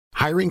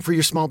Hiring for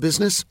your small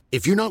business?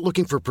 If you're not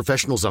looking for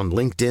professionals on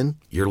LinkedIn,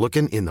 you're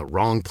looking in the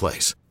wrong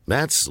place.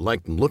 That's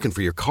like looking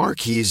for your car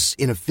keys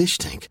in a fish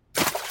tank.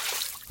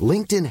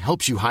 LinkedIn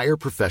helps you hire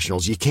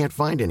professionals you can't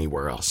find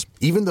anywhere else,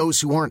 even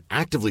those who aren't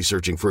actively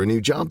searching for a new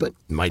job but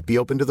might be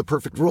open to the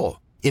perfect role.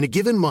 In a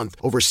given month,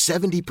 over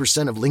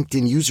 70% of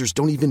LinkedIn users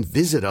don't even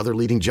visit other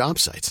leading job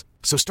sites.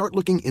 So start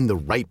looking in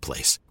the right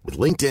place. With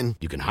LinkedIn,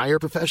 you can hire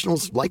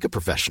professionals like a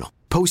professional.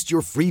 Post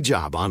your free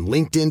job on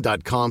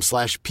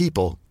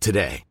linkedin.com/people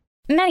today.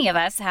 Many of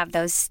us have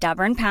those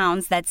stubborn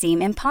pounds that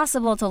seem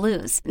impossible to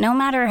lose, no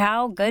matter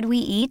how good we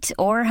eat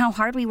or how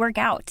hard we work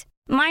out.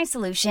 My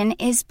solution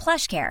is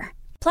PlushCare.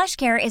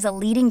 PlushCare is a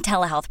leading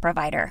telehealth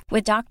provider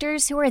with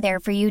doctors who are there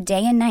for you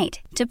day and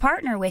night to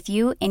partner with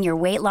you in your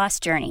weight loss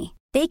journey.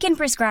 They can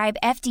prescribe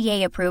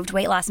FDA-approved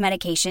weight loss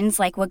medications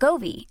like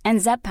Wegovy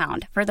and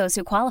Zepbound for those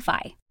who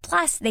qualify.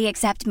 Plus, they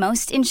accept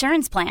most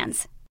insurance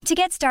plans. To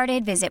get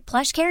started, visit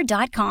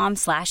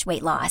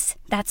plushcare.com/weightloss.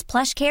 That's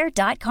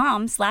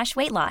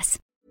plushcare.com/weightloss.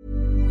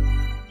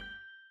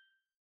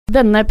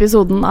 Denne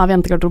episoden av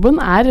Jentegarderoben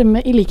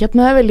I likhet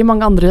med veldig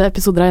mange andre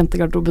episoder av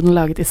Jentegarderoben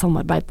laget I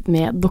samarbeid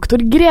med Dr.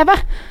 Greve.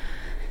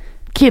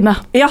 Kine.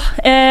 Ja,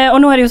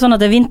 og nå det jo sånn at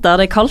det vinter,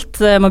 det kaldt,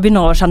 man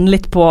begynner å kjenne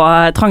litt på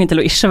trangen til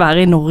å ikke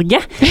være I Norge.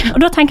 Og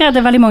da tenker jeg at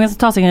det veldig mange som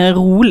tar seg en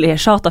rolig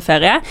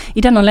charterferie.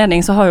 I den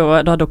anledning så har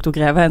jo da Dr.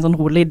 Greve en sånn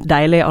rolig,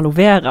 deilig aloe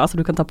vera, så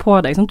du kan ta på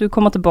deg, sånn at du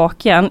kommer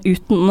tilbake igjen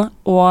uten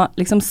å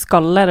liksom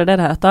skalle, det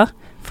heter?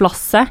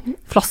 Flasse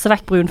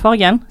vekk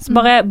brunfargen. Så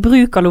bare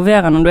bruk aloe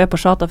vera når du på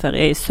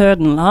charterferie I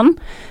Sødenland,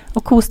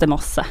 og kos deg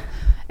masse.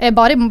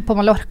 Bare på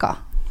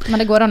Mallorca. Men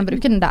det går an å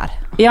bruke den der.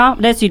 Ja,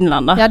 det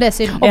Sydenland da. Ja, det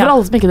Sydenland. Og for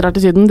alle som ikke drar til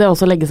Syden, det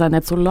også å legge seg inn I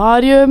et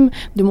solarium.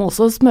 Du må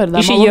også smøre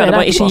deg med aloe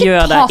vera. Ikke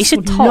gjør det.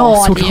 Ikke ta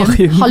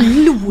solarium.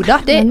 Hallo da,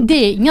 det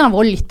ingen av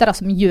våre lyttere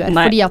som gjør,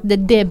 fordi at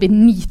det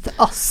beneath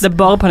us. Det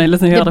bare Pernille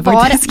som gjør det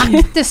faktisk. Det bare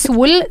ekte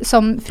sol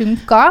som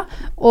funker,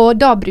 og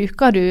da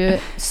bruker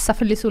du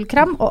selvfølgelig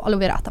solkrem og aloe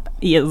vera etterpå.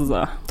 Yes.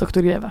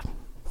 Dr. Greve.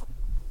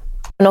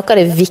 Noe av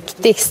det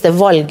viktigste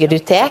valget du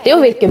tar, det jo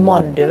hvilken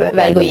mann du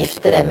velger å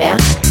gifte deg med.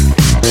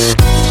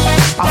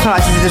 I feel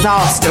like it's a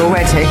disaster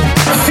already.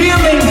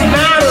 Feelings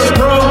matter,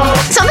 bro.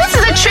 So this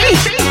is a treat.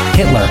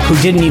 Hitler, who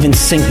didn't even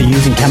think they're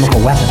using chemical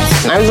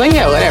weapons. I was like,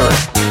 yeah, whatever.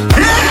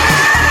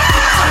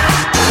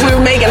 We were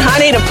making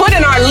honey to put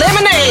in our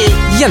lemonade.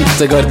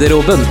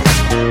 Jentegarderoben.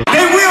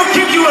 They will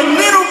give you a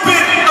little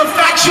bit of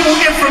factual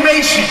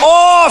information.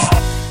 Off!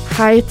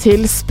 Hei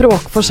til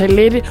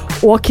språkforskjeller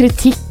og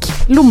kritikk,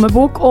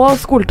 lommebok og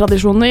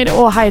skoletradisjoner,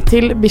 og hei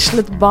til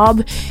Bislett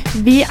Bad.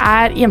 Vi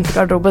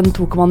Jentegarderoben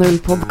 2.0,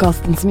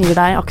 podcasten som gir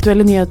deg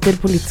aktuelle nyheter,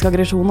 politisk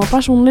aggresjon og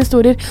personlige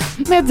historier,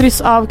 med et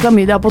dryss av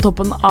klamydia på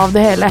toppen av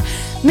det hele.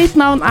 Mitt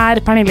navn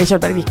Pernille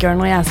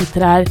Kjølberg-Vikørn, og jeg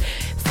sitter her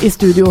I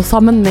studio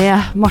sammen med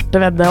Marte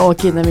Vedde og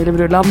Kine Mille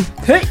Bruland.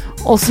 Hei!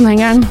 Hvordan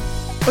henger den?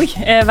 Oi,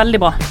 veldig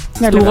bra.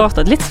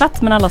 Storartet, litt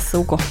svett, men ellers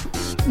ok.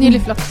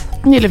 Nydelig flott.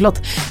 Nydelig flott.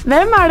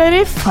 Hvem dere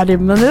I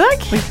Farmen I dag?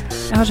 Oi,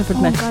 jeg har ikke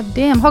fulgt med. God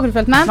damn, har du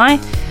fulgt med? Nei.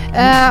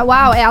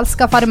 Wow, jeg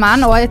elsker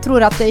Farmen, og jeg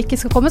tror at det ikke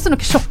skal komme som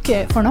noe sjokk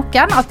for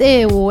noen, at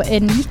det jo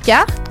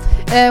Nike,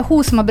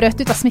 hun som har brøt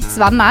ut av Smiths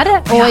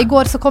venner, og I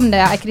går så kom det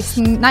I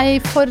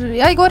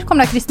går kom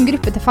det en kristen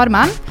gruppe til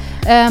Farmen,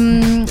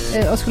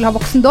 og skulle ha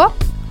voksen da.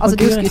 Altså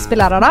du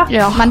skuespillere da,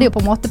 men det jo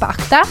på en måte på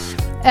ekte.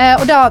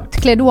 Og da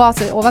kledde hun av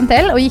seg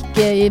oventil og gikk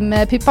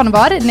med puppene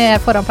var ned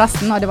foran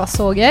presten, og det var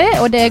så gøy,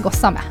 og det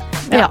gosset med.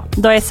 Ja,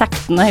 da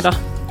sekten jeg da.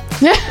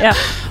 Ja.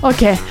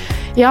 Ok.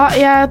 Ja,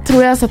 jeg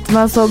tror jeg setter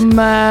meg som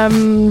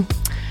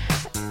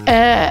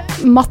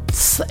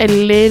Mats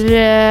eller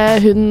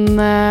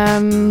hun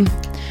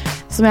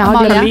som jeg har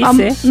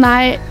glemt.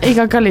 Nei,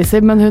 ikke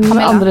Kalisi, men hun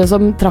andre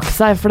som trakk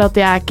seg, for at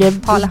jeg ikke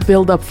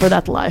build up for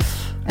that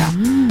life. Ja.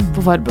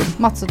 På Farmen.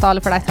 Mats og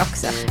Tale for deg trakk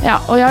seg. Ja,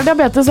 og jeg har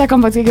diabetes, så jeg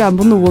kan faktisk ikke være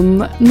med på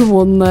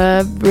noen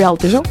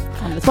reality show.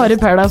 Bare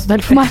Paradise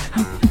Hotel for meg.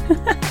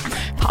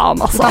 Faen,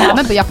 altså. Du kan være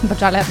med på Jakten på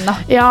kjærligheten da.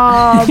 Ja,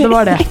 det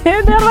var det.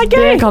 Det var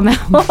gøy. Det kan jeg.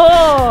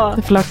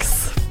 Det flaks.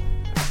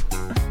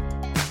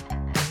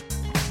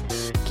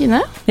 Kine?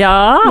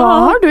 Ja. Hva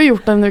har du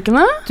gjort denne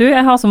ukene? Du,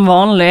 jeg har som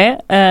vanlig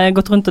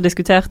gått rundt og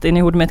diskutert inn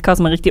I hodet mitt hva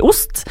som riktig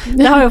ost.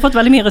 Det har jo fått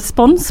veldig mye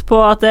respons på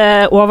at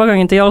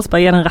overgangen til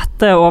Jarlsberg den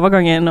rette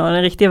overgangen og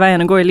den riktige veien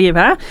å gå I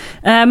livet.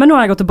 Men nå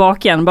har jeg gått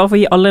tilbake igjen, bare for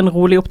å gi alle en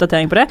rolig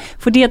oppdatering på det,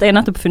 fordi at jeg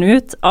nettopp funnet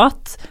ut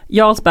at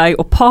Jarlsberg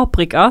og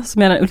paprika,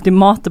 som den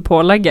ultimate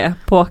pålegget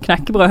på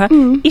knekkebrød,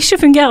 ikke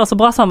fungerer så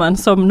bra sammen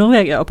som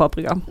Norvegia og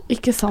paprika.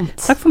 Ikke sant.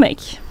 Takk for meg.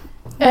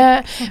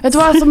 Vet du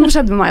hva som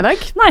skjedde med meg I dag?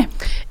 Nei.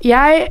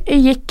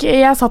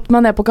 Jeg satt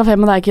meg ned på kafé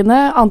med deg, Kine,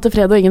 ante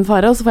fred og ingen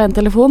fare, og så får jeg en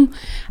telefon.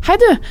 Hei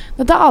du,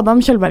 dette Adam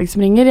Kjølberg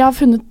som ringer, jeg har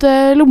funnet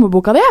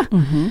lommeboka di.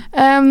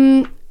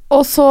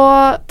 Og så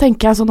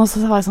tenker jeg sånn, og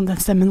så var jeg sånn, den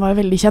stemmen var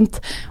jo veldig kjent.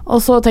 Og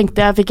så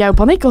fikk jeg jo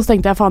panikk, og så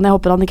tenkte jeg, faen, jeg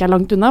håper han ikke er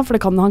langt unna, for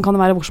han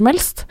kan være hvor som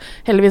helst.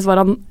 Heldigvis var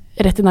han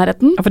rett i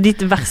nærheten. For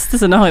ditt verste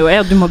scenario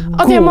at du må gå i et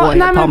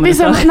par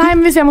minutter.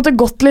 Hvis jeg måtte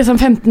gått liksom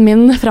 15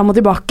 min frem og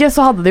tilbake,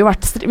 så hadde det jo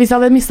vært, hvis jeg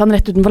hadde mistet han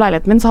rett utenfor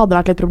leiligheten min, så hadde det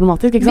vært litt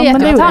problematisk, ikke sant?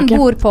 Vet du at han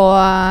bor på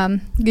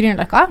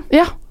Grünerløkka?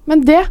 Ja, men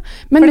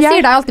for det sier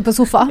deg alltid på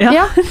sofa.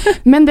 Ja.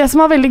 Men det som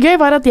var veldig gøy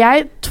var at jeg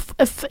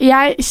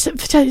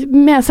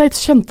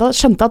skjønte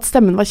at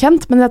stemmen var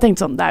kjent, men jeg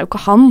tenkte sånn, det er jo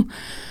ikke han.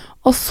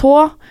 Og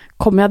så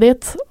kom jeg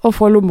dit og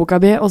får lommeboka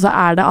mi, og så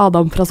er det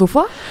Adam fra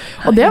sofa.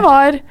 Og det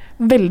var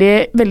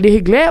veldig, veldig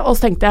hyggelig. Og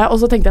så tenkte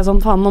jeg sånn,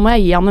 faen, nå må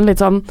jeg gi han en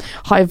litt sånn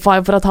high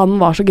five for at han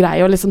var så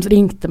grei og liksom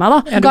ringte meg, da.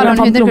 Ga han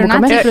 100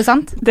 kroner?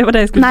 10%? Det var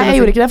det jeg skulle si. Nei, jeg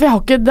gjorde ikke det, for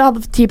det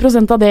hadde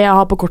 10% av det jeg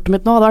har på kortet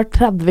mitt nå, hadde vært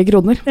 30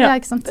 kroner. Ja,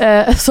 ikke sant.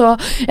 Så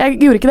jeg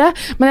gjorde ikke det,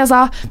 men jeg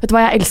sa, vet du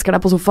hva, jeg elsker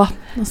deg på sofa.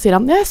 Og så sier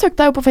han, jeg søkte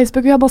deg jo på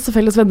Facebook, vi har masse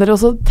felles venner, og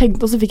så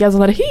fikk jeg en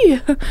sånn der,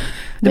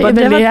 det var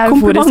en veldig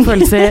euforisk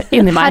følelse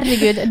inni meg.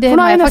 Herregud, det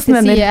må jeg faktisk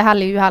si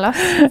hellig uheller.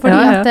 Fordi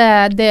at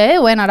det er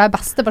jo en av de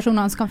beste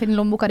personene som kan finne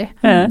lommeboka di.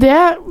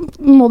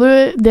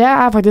 Det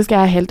er faktisk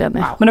jeg helt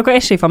enig i. Men dere er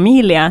ikke i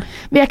familie?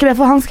 Vi er ikke det,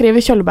 for han skriver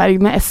Kjølberg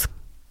med SHJ.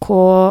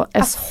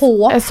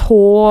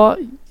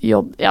 Ja,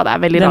 det er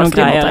veldig rart.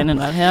 Det er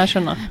noen greier jeg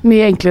skjønner.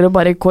 Mye enklere å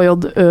bare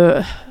KJØ.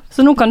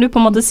 Så nå kan du på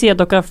en måte si at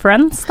dere er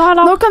friends, da?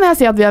 Eller? Nå kan jeg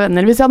si at vi er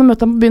venner. Hvis jeg hadde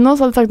møtt ham på byen nå,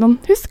 så hadde jeg sagt noen,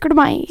 husker du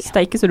meg?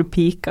 Steike så du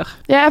piker.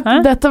 Ja,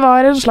 dette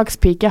var en slags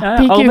peak, ja.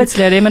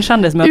 Arbeidsledig, men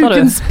kjendismøter du.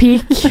 Ukens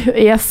peak,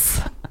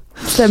 yes.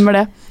 Stemmer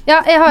det.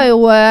 Ja, jeg har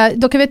jo,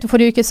 dere vet jo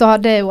forrige uke så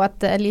hadde jeg jo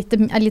en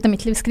liten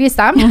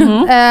midtlivskrise.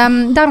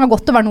 Den har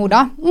gått over nå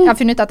da. Jeg har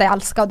funnet ut at jeg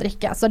elsker å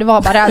drikke, så det var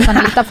bare en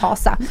sånn liten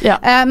fase.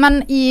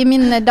 Men i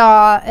min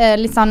da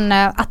litt sånn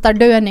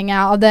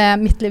etterdøninger av det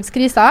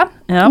midtlivskrisa,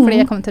 fordi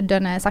jeg kom til å dø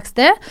når jeg er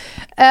 60,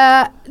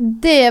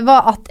 det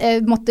var at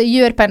jeg måtte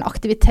gjøre på en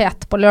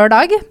aktivitet på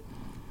lørdag.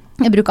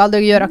 Jeg bruker aldri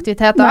å gjøre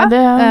aktiviteter.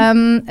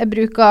 Jeg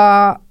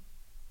bruker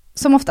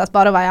som oftest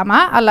bare å være hjemme,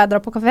 eller dra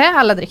på kafé,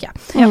 eller drikke.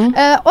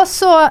 Og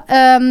så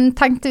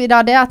tenkte vi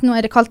da det at nå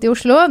er det kaldt i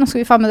Oslo, nå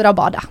skal vi faen meg dra og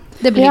bade.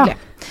 Det blir hyggelig.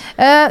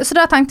 Så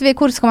da tenkte vi,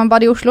 hvor skal man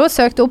bade i Oslo?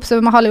 Søkte opp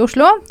svømmehall i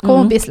Oslo,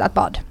 kom Bislett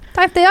bad.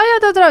 Tenkte, ja,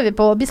 da drar vi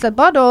på Bislett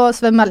bad og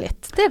svømmer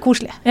litt. Det er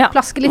koselig.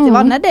 Plaske litt i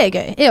vannet, det er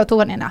gøy. Jeg og to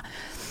venninner.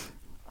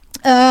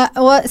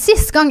 Og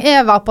sist gang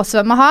jeg var på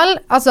svømmehall,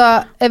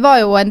 altså jeg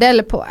var jo det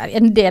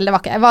var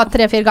ikke, jeg var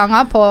 3-4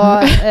 ganger på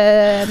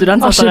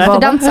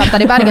studentsenter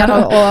i Bergen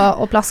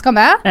og plaska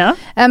med,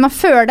 men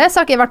før det så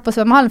har ikke jeg vært på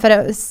svømmehallen for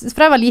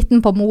jeg var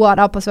liten på Moa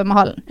da på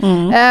svømmehallen,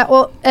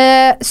 og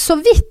så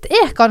vidt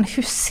jeg kan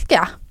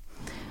huske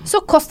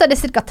så kostet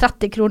det cirka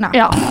 30 kroner.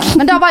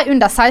 Men da var jeg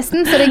under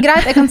 16, så det er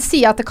greit, jeg kan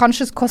si at det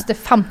kanskje koster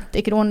 50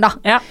 kroner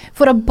da,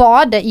 for å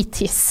bade i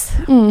tiss.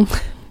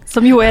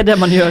 Som jo er det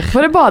man gjør.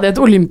 For å bade i et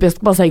olympisk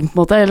basseng på en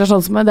måte, eller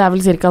sånn som det er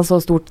vel cirka så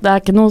stort. Det er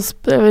ikke noe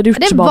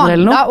rutsjebaner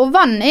eller noe. Da, og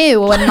vann er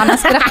jo en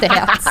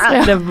menneskerettighet.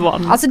 Det er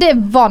vann. Altså det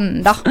er vann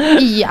da,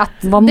 i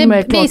et, det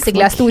er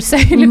basically en stor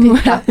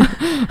søylebytte.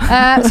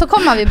 Så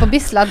kommer vi på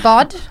Bislett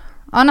bad,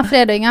 Anna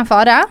Fred og ingen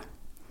fare,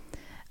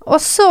 og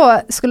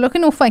så skulle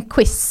dere nå få en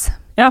quiz.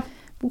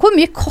 Hvor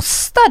mye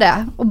koster det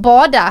å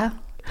bade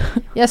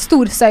i en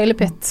stor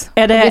søylepytt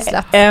på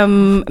Bislett?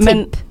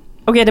 Men,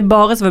 ok, det er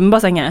bare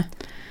svømmebassenget?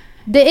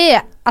 Det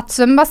er et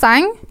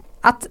svømmebasseng,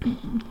 et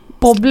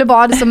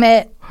boblebad som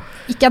er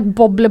ikke et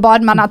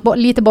boblebad, men et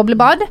lite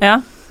boblebad.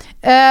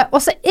 Og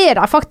så er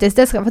det faktisk,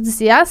 det skal faktisk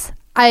sies,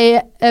 ei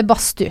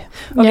badstue.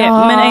 Men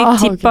jeg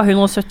tipper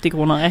 170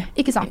 kroner.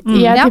 Ikke sant?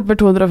 Jeg tipper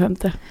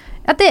 250.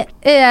 Ja, det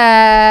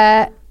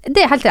er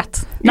helt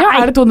rett.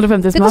 Er det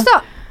 250 som er? Det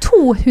koster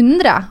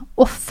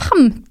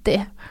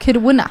 250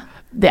 kroner.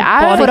 Det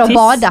er for å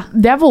bade.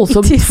 Det er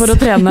voldsomt for å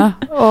trene.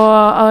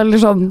 Eller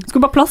sånn.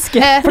 Skal bare plaske.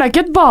 For det er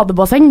ikke et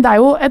badebasseng, det er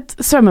jo et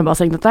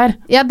svømmebasseng dette her.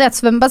 Ja, det er et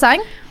svømmebasseng.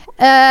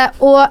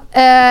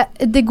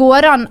 Det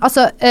går an,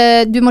 altså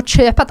du må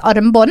kjøpe et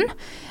armbånd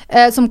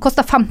som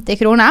koster 50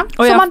 kroner,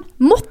 som man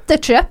måtte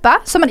kjøpe,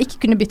 som man ikke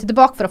kunne bytte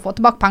tilbake for å få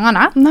tilbake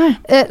pengene,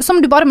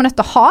 som du bare må nødt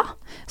til å ha,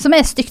 som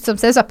er stygt som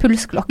ser ut som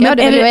pulsklokke, og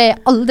det vil jo jeg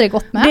aldri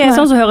gått med. Det er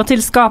sånn som hører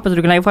til skapet så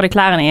du kan legge fra deg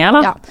klærne i,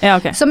 eller? Ja,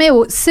 som er jo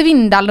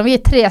svindel når vi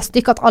er 3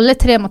 stykker, at alle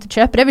 3 måtte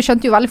kjøpe det. Vi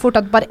skjønte jo veldig fort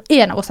at bare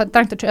en av oss hadde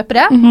trengt å kjøpe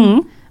det.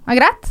 Men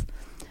greit.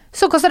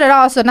 Så koster det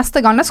da, altså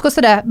neste gang, så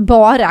koster det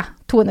bare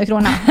 200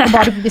 kroner å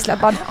bade på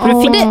Bislett bad. For du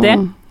fikk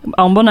det?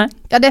 Armbåndet?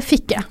 Ja, det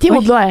fikk jeg. Til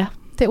Odlo er jeg.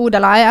 Til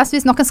Odel eies.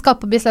 Hvis noen skal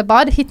på Bislett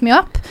bad, hit me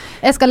up.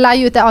 Jeg skal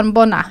leie ut det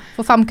armbåndet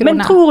for 5 kroner.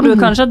 Men tror du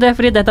kanskje at det er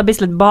fordi dette er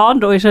Bislett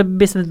bad og ikke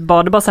Bislett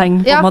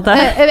badebasseng på en måte?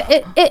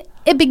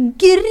 Jeg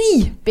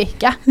begriper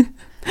ikke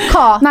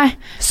hva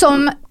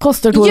som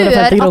koster gjør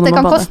at det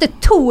kan koste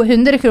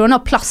 200 kroner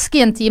å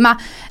plaske i en time.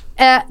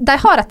 De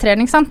har et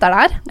treningssenter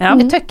der.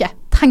 Jeg tør ikke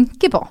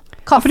tenke på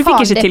hva for du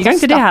fikk ikke tilgang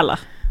til det heller?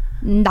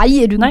 Nei,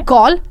 er du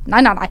gal?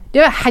 Nei. Det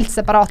er jo en helt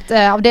separat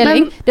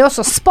avdeling. Det er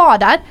også spa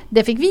der.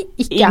 Det fikk vi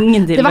ikke.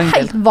 Det var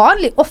helt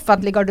vanlig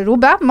offentlig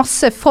garderobe.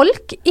 Masse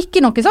folk.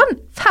 Ikke noe sånn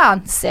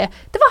fancy.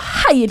 Det var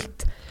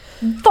helt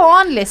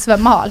vanlig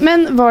svømmehall.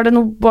 Men var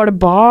det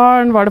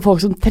barn? Var det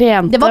folk som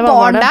trente? Det var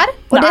barn der,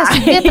 og det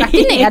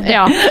trekker ned.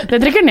 Ja,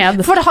 det trekker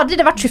ned. For hadde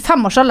det vært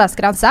 25 års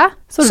aldersgrense,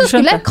 så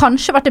skulle jeg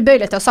kanskje vært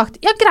tilbøyelig til å ha sagt,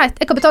 ja greit,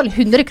 jeg kan betale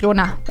 100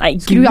 kroner. Nei,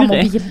 Skru av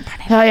mobilen.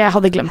 Ja, jeg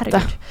hadde glemt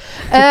det.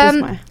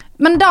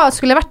 Men da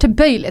skulle jeg vært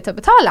tilbøyelig til å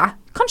betale.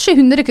 Kanskje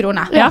 100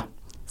 kroner. Ja.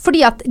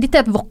 Fordi at dette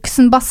et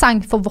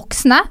voksenbasseng for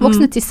voksne.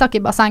 Voksne tisser ikke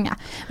i bassenget.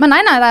 Men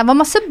nei, det var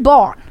masse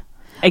barn.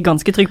 Jeg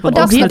ganske trygg på Og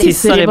da voksne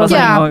tisser i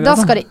bassenget. Da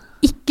skal det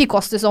ikke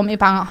koste så mye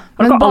penger.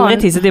 Har du aldri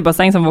tisset i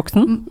basseng som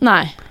voksen?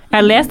 Nei. Jeg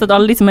har lest at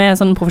alle de som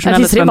sånn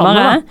profesjonelle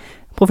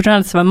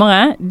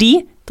svømmere, de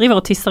driver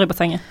og tisser i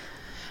bassenget.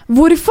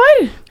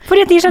 Hvorfor?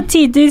 Fordi at de ikke har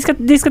tid,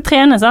 de skal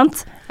trene,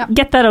 sant? Ja.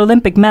 Get that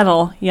Olympic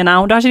medal, you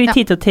know. Da har ikke de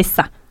tid til å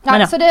tisse. Ja,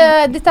 så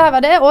dette her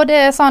var det, og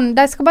det sånn,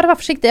 de skal bare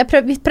være forsiktige.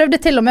 Vi prøvde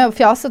til og med å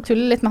fjase og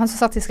tulle litt med han som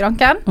satt i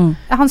skranken.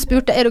 Han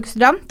spurte, er dere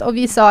student? Og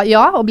vi sa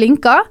ja, og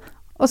blinket.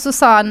 Og så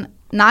sa han,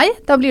 nei,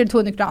 da blir det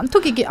 200 kroner.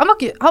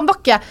 Han var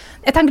ikke,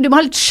 jeg tenker du må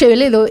ha litt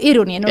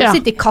sjølironi når du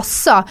sitter i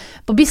kassa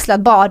på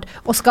Bislett Bad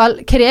og skal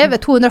kreve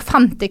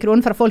 250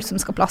 kroner fra folk som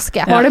skal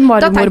plaske. Var det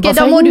marmorbasseng?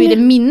 Da må du i det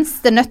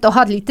minste nødt til å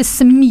ha et lite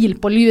smil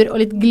på lur og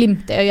litt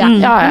glimt i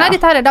øyet. Nei,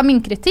 dette her er da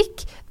min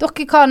kritikk.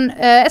 Dere kan,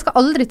 jeg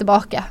skal aldri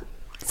tilbake.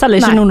 Selv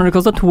ikke nå når det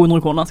koster 200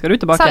 kroner, skal du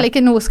tilbake? Selv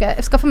ikke nå,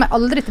 jeg skal få meg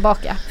aldri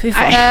tilbake.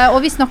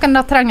 Og hvis noen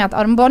da trenger et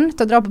armbånd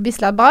til å dra på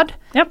Bislett Bad,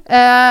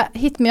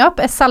 hit me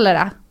up, jeg selger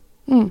det.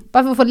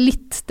 Bare for å få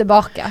litt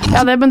tilbake.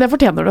 Ja, men det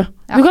fortjener du.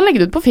 Du kan legge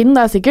det ut på Finn,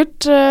 det er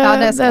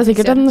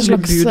sikkert en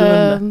slags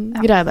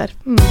greie der.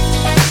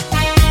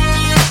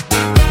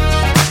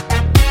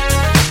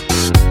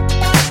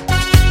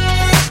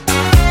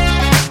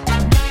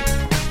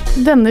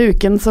 Denne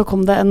uken så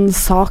kom det en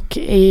sak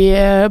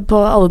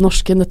på alle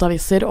norske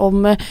nettaviser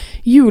om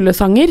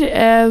julesanger,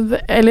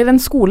 eller en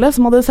skole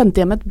som hadde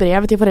sendt hjem et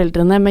brev til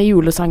foreldrene med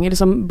julesanger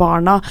som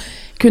barna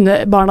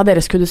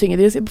deres kunne synge.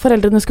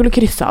 Foreldrene skulle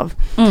krysse av.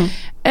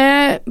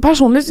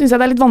 Personlig synes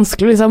jeg det er litt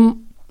vanskelig liksom,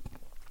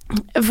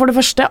 for det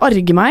første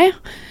arge meg,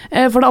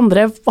 for det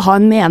andre ha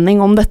en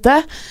mening om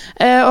dette,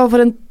 og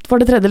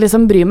for det tredje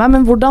liksom bry meg,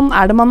 men hvordan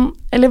er det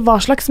eller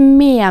hva slags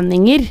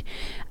meninger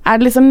er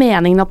det liksom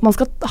meningen at man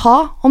skal ha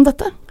om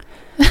dette?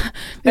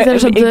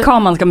 Hva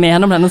man skal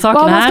mene om denne saken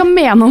her? Hva man skal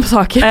mene om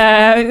saken?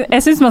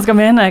 Jeg synes man skal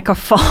mene, hva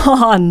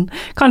faen?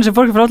 Kanskje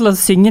folk får lov til å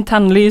synge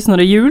 «Tenn lys»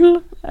 når det er jul?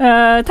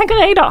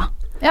 Tenker jeg da.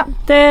 Ja.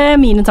 Det er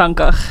mine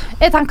tanker.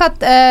 Jeg tenker at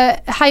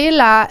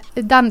hele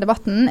den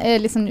debatten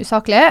er litt sånn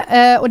usaklig,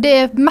 og det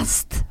er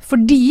mest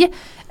fordi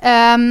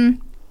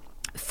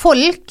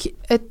folk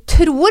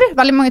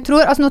veldig mange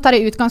tror, altså nå tar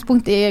jeg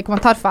utgangspunkt i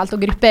kommentarfelt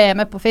og gruppe jeg er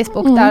med på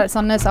Facebook der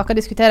sånne saker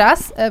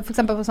diskuteres, for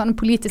eksempel på sånne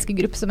politiske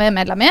grupper som jeg er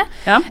medlem i.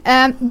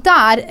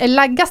 Der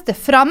legges det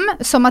fram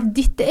som at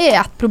dette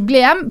er et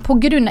problem på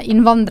grunn av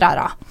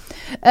innvandrere.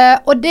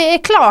 Og det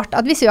er klart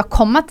at hvis vi har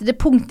kommet til det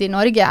punktet i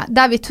Norge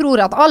der vi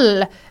tror at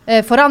all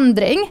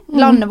forandring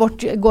landet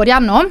vårt går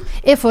gjennom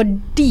er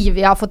fordi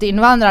vi har fått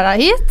innvandrere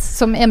hit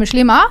som er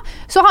muslimer,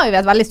 så har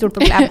vi et veldig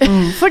stort problem.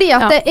 Fordi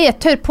at jeg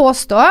tør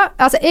påstå,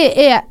 altså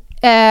jeg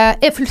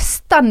er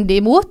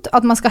fullstendig imot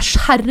at man skal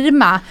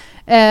skjerme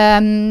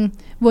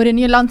våre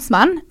nye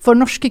landsmenn for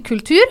norske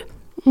kultur.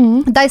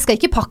 De skal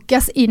ikke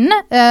pakkes inn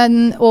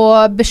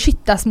og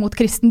beskyttes mot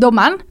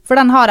kristendommen,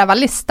 for den har en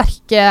veldig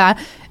sterk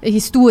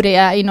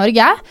historie i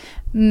Norge.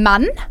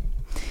 Men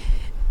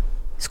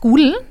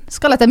skolen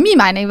skal etter min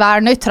mening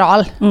være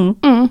nøytral,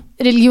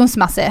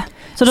 religionsmessig.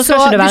 Så da skal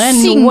ikke det være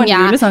noen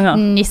julesanger?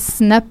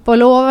 Nissene på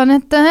låven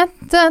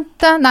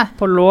nei.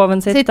 På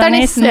låven sitter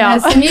nissen.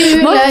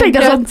 Nå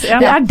tenkte jeg sånn,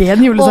 er det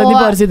en julesang de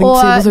bare sier på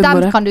og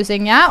den kan du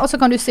synge, og så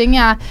kan du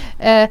synge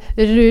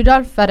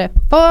Rudolf er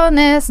på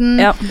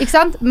nesen, ikke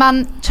sant?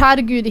 Men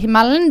kjære Gud i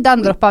himmelen,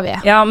 den dropper vi.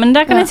 Ja, men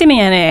der kan jeg si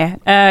meg enig i.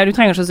 Du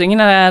trenger ikke å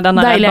synge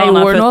denne Deilige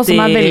jord nå, som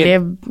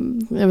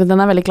den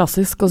er veldig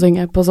klassisk å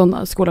synge på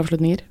sånne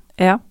skoleavslutninger.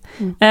 Ja.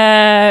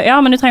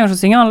 Men du trenger ikke å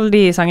synge alle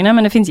de sangene,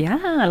 men det finnes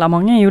jævla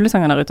mange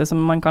julesanger der ute som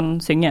man kan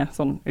synge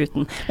sånn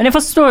uten. Men jeg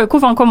forstår jo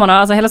hvorfor han kommer da,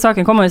 altså hele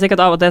saken kommer jo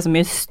sikkert av at det er så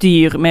mye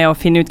styr med å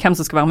finne ut hvem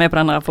som skal være med på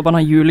den der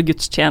forbanna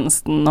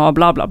julegudstjenesten og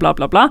bla bla bla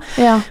bla bla.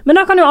 Men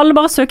da kan jo alle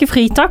bare søke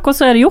fritak, og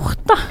så er det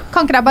gjort da.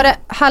 Kan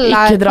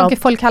ikke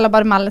folk heller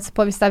bare melde seg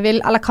på hvis de vil,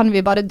 eller kan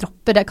vi bare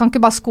droppe det? Kan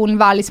ikke bare skolen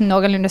være liksom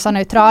noenlunde så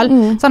nøytral?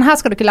 Sånn, her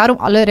skal du ikke lære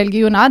om alle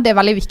religioner, det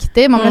er veldig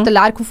viktig. Man må nødt til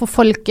å lære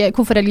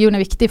hvorfor religion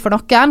er viktig for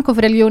noen,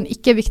 hvorfor religion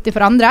ikke er viktig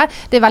for andre.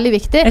 Det er veldig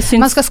viktig.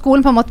 Men skal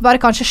skolen på en måte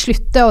bare kanskje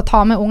slutte å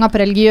ta med unger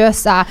på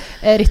religiøse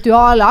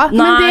ritualer?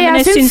 Nei, men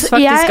jeg synes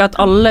faktisk at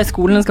alle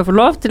skolene skal få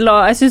lov til å,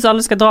 jeg synes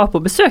alle skal dra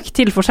på besøk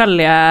til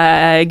forskjellige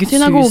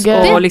gudshus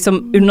og liksom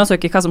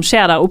undersøke hva som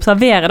skjer der,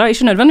 observere da,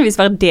 ikke nødvendigvis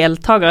være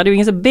deltagere. Det er jo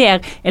ingen som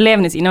ber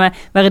elevene sine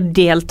være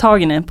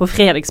deltagende på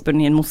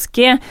fredagsbønn i en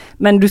moské,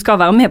 men du skal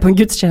være med på en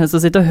gudstjeneste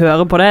og sitte og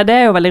høre på det. Det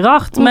er jo veldig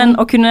rart, men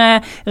å kunne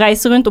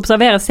reise rundt,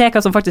 observere, se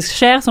hva som faktisk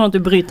skjer, sånn at du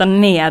bryter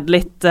ned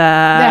litt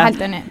det er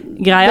helt enig.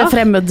 greier. Det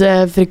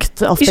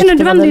fremmedfryktaspektet. Ikke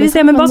nødvendigvis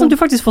det, men bare sånn at du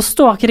faktisk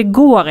forstår hva det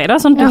går i, da,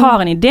 sånn at du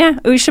har en idé,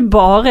 og ikke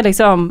bare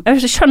liksom,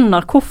 jeg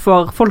skjønner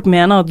hvorfor folk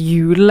mener at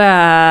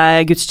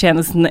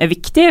julegudstjenesten er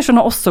viktig, jeg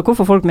skjønner også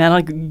hvorfor folk mener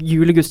at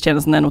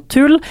julegudstjenesten er noe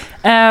tull,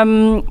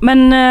 men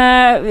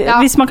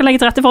hvis man kan legge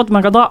til rette for at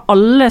man kan dra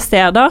alle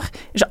steder,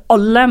 ikke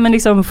alle, men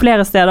liksom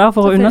flere steder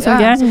for å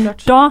undersøke,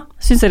 da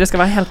synes jeg det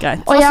skal være helt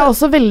greit. Og jeg er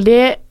også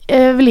veldig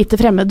lite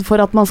fremmed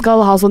for at man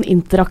skal ha sånn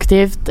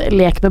interaktivt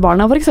lek med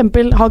barna, for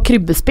eksempel ha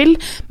krybbespill,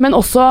 men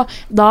også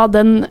da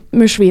den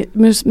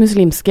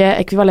muslimske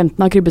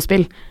ekvivalenten av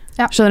krybbespill.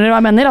 Skjønner dere hva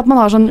jeg mener? At man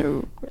har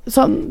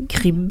sånn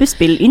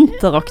krybbespill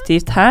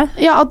interaktivt her?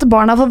 Ja, at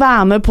barna får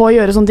være med på å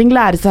gjøre sånne ting,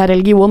 lære seg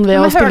religion ved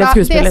å spille et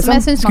skuespill. Det som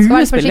jeg synes man skal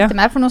være forsiktig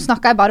med, for nå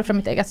snakker jeg bare fra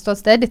mitt eget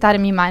ståsted, dette her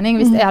er min mening,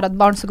 hvis jeg hadde et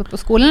barn som gått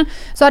på skolen,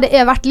 så hadde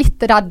jeg vært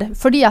litt redd,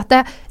 fordi at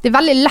det er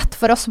veldig lett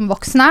for oss som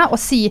voksne å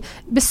si,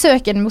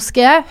 besøk en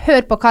moské,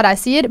 hør på hva de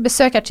sier,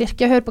 besøk en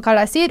kirke, hør på hva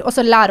de sier, og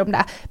så lær om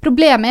det.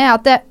 Problemet er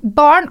at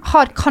barn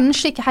har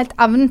kanskje ikke helt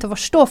evnen til å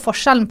forstå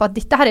forskjellen på at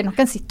dette her er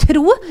noen sin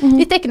tro,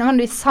 dette er ikke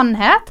nødvendigvis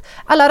sannhet,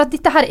 eller at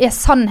dette her er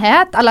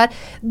sannhet, eller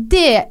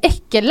det er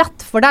ikke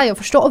lett for deg å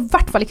forstå, og i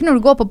hvert fall ikke når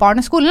du går på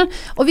barneskolen.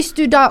 Og hvis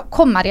du da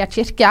kommer i en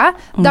kirke,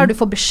 der du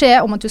får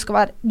beskjed om at du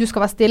skal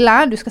være stille,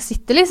 du skal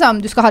sitte liksom,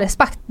 du skal ha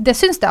respekt, det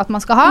synes jeg at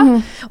man skal ha,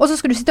 og så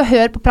skal du sitte og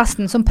høre på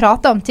presten som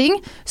prater om ting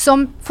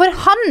som for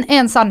han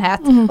er en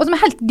sannhet, og som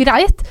er helt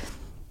greit,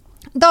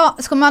 da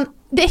skal man,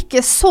 det er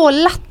ikke så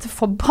lett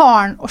for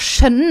barn å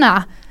skjønne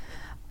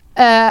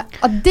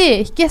at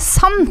det ikke er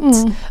sant,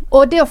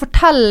 og det å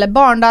fortelle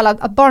barn da,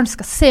 at barn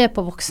skal se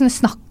på voksne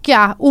snakke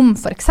om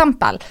for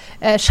eksempel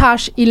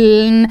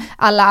skjærsilden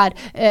eller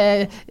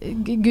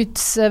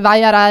Guds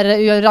veier er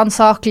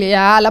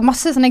uransakelige eller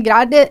masse sånne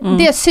greier,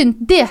 det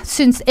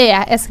syns jeg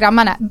er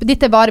skremmende.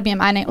 Dette er bare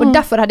min mening, og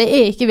derfor hadde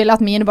jeg ikke ville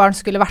at mine barn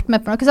skulle vært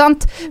med på noe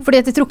sånt,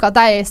 fordi jeg tror ikke at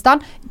de er i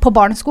stand på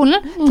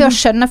barneskolen til å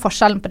skjønne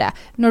forskjellen på det.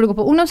 Når du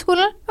går på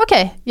ungdomsskolen, ok,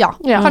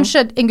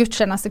 kanskje en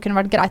gudstjeneste kunne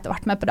vært greit å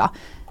vært med på da.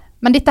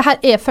 Men dette her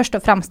er først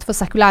og fremst for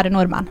sekulære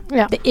nordmenn.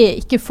 Det er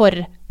ikke for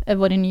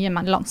våre nye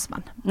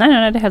landsmenn. Nei,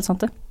 det er helt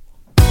sant det.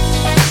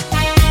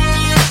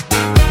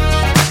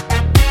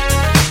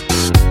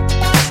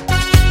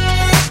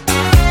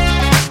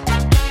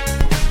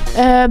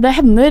 Det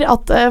hender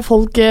at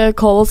folk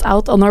call us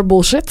out on our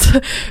bullshit,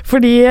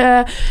 fordi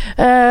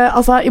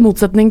altså, i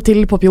motsetning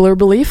til popular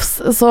beliefs,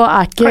 så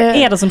er ikke... Hva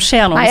er det som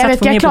skjer nå? Nei, jeg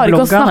vet ikke, jeg klarer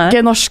ikke å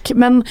snakke norsk,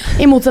 men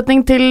i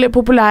motsetning til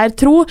populær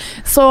tro,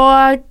 så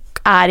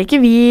er ikke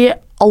vi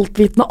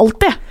altvitende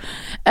alltid.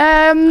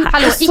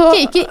 Hallo,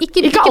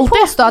 ikke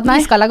påstå at vi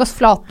skal legge oss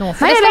flat nå,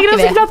 for nei, det snakker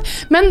vi. Flat,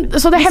 men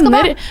så det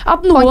hender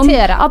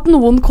at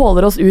noen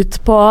caller oss ut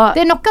på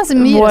det er noen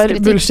som gir oss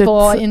kritikk på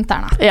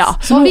internett.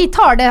 Så vi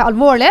tar det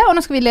alvorlig, og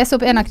nå skal vi lese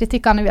opp en av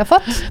kritikkene vi har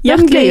fått.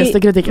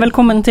 Hjertelig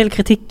velkommen til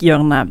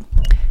Kritikkhjørnet.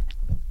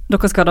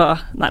 Dere skal da...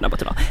 Nei, det er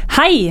bare til da.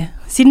 Hei!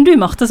 Siden du,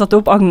 Marte,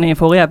 satte opp Agni i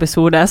forrige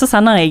episode, så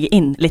sender jeg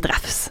inn litt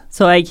refs,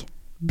 så jeg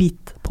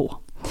bit på.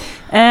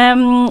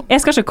 Jeg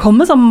skal ikke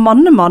komme som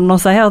mannemann og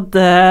si at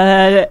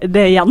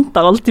det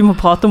jenter aldri må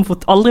prate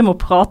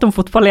om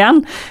fotball igjen.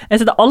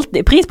 Jeg setter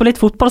alltid pris på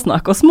litt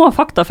fotballsnakk og små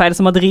faktafeil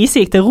som at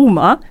Riise gikk til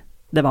Roma,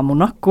 det var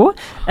Monaco,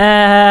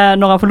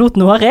 når han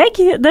forlot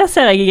Noreg, det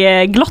ser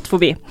jeg glatt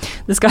forbi.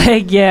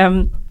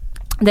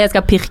 Det jeg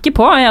skal pirke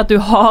på er at du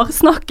har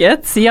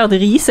snakket, sier at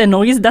Riise er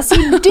Norges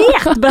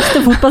desidert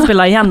beste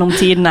fotballspiller gjennom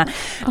tidene.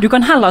 Du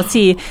kan heller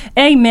si,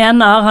 jeg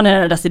mener han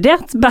er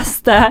desidert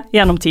beste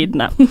gjennom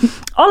tidene.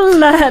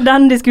 Alle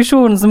den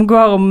diskusjonen som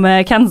går om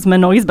hvem som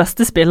er Norges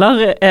beste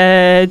spiller,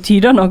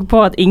 tyder nok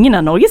på at ingen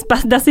er Norges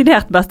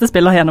desidert beste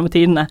spiller gjennom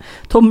tidene.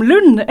 Tom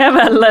Lund er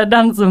vel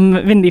den som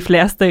vinner de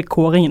fleste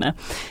kåringene.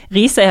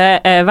 Riise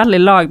er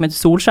veldig lag med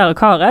Solskjær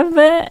og Karev,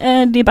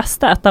 de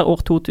beste etter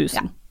år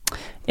 2000.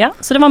 Ja,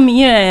 så det var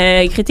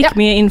mye kritikk,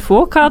 mye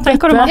info. Hva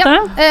tenker du, Marte?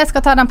 Jeg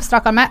skal ta den på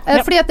strak arm med.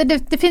 Fordi at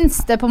det finnes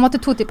det på en måte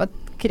to typer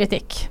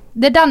kritikk.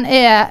 Det er den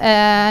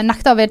jeg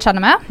nekter å vedkjenne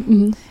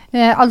med.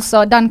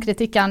 Altså den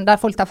kritikken der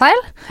folk tar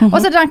feil. Og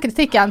så er det den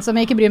kritikken som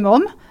jeg ikke bryr meg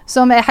om,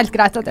 som er helt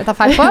greit at jeg tar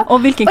feil på.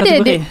 Og hvilken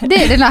kategori? Det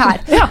er denne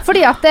her.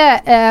 Fordi at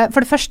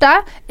for det første,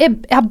 jeg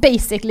har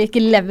basically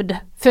ikke levd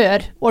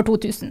før år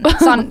 2000.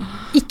 Sånn,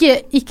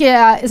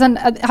 sånn,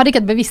 jeg hadde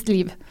ikke et bevisst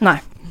liv. Nei.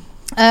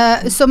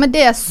 Så med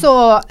det så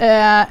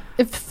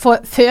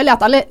føler jeg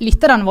at alle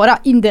lytterne våre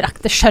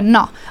indirekte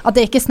skjønner at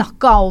jeg ikke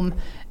snakker om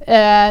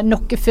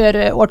noe før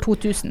år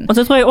 2000. Og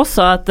så tror jeg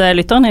også at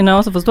lytterne dine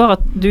også forstår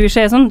at du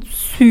ikke er sånn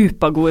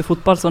supergod i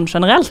fotball sånn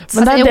generelt.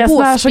 Men det er det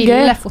som er så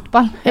gøy.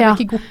 Fotball. Jeg er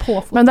ikke god på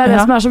fotball. Men det er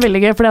det som er så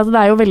veldig gøy, for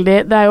det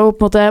er jo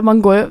på en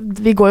måte,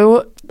 vi går jo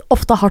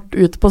ofte hardt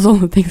ut på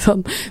sånne ting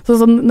sånn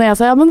når jeg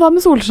sier, ja, men hva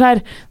med Solskjær?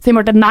 Sier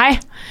Marte, nei,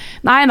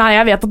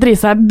 jeg vet at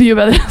Riise er mye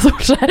bedre enn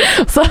Solskjær.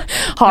 Så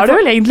har du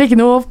vel egentlig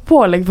ikke noe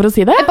pålegg for å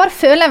si det? Jeg bare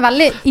føler en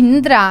veldig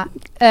indre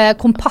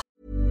kompass.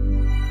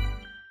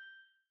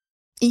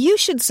 You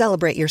should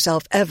celebrate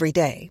yourself every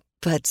day,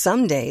 but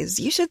some days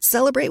you should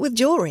celebrate with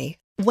jewelry.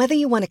 Whether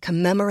you want to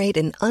commemorate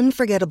an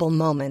unforgettable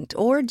moment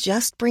or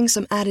just bring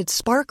some added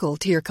sparkle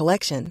to your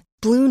collection,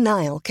 Blue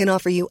Nile can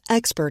offer you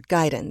expert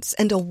guidance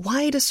and a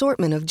wide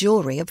assortment of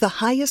jewelry of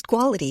the highest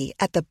quality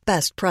at the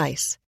best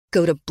price.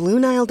 Go to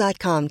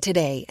BlueNile.com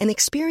today and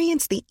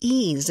experience the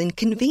ease and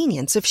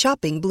convenience of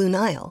shopping Blue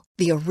Nile,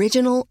 the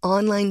original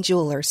online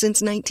jeweler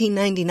since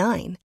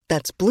 1999.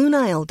 That's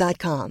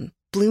BlueNile.com.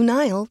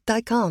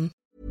 BlueNile.com.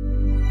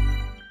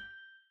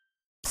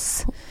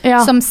 Ja.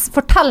 Som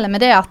forteller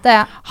meg det at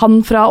han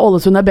fra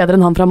Ålesund bedre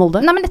enn han fra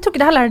Molde. Nei, men jeg tror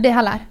ikke det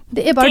heller.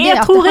 Det er bare det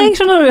at tror jeg,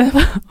 skjønner du.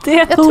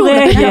 Det tror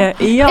jeg.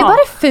 Ja. Jeg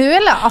bare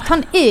føler at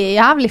han er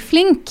jævlig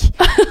flink,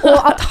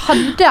 og at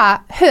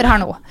hør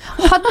her nå,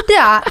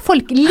 hadde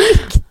folk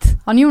likt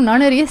han Jon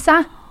Arne Riise,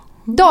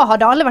 da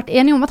hadde alle vært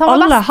enige om at han var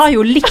best. Alle har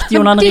jo likt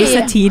Jon Arne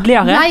Riise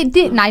tidligere.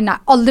 Nei,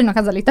 aldri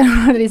noen som har likt Jon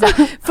Arne Riise.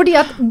 Fordi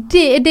at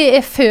det er det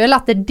jeg føler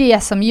at det er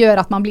det som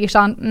gjør at man blir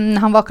sånn,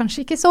 han var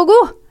kanskje ikke så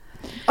god.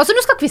 Altså, nå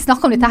skal ikke vi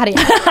snakke om dette her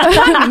igjen.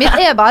 Poenget mitt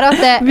er bare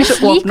at jeg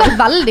liker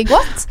veldig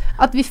godt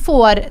at vi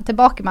får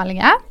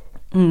tilbakemeldinger.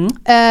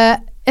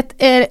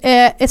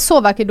 Jeg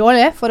sover ikke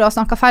dårlig for å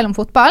snakke feil om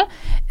fotball.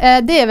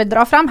 Det jeg vil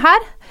dra frem her,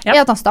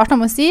 er at han starter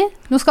med å si,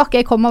 nå skal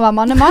ikke jeg komme og være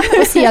mannemann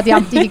og si at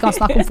jenter ikke kan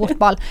snakke om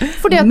fotball.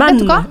 Fordi at, vet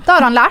du hva, da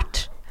har han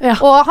lært.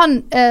 Og han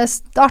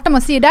starter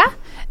med å si det.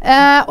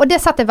 Og det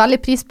setter jeg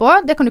veldig pris på.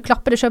 Det kan du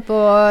klappe deg selv på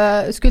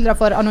skuldra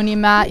for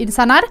anonyme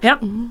innsender.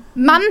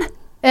 Men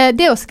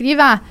det å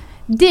skrive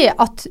det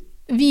at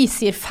vi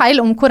sier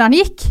feil om hvor han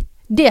gikk,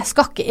 det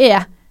skal ikke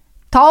jeg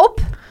ta opp.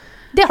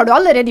 Det har du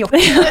allerede gjort.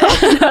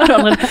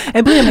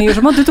 Jeg bryr meg jo ikke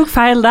om at du tok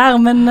feil der,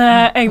 men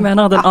jeg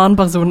mener at en annen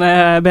person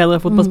er bedre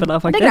fotballspiller,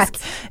 faktisk. Det er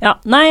greit. Ja,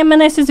 nei,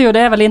 men jeg synes jo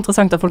det er veldig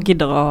interessant at folk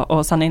gidder å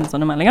sende inn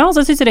sånne meldinger, og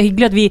så synes jeg det er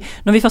hyggelig at vi,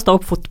 når vi først tar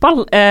opp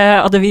fotball,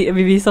 at vi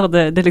viser at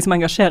det liksom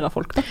engasjerer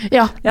folk. Da.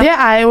 Ja, det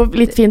er jo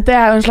litt fint. Det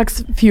er jo en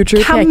slags future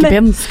pekepinn.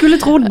 Hvem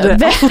skulle trodd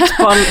at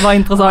fotball var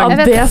interessant?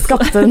 Ja, det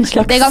skapte en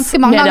slags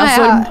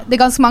mediastorm. Det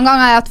er ganske mange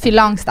ganger jeg har hatt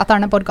fyllangst etter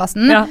denne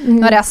podcasten,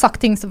 når jeg har sagt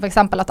ting som for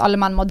eksempel at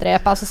alle menn må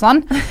drepes og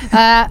sånn.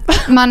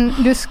 Men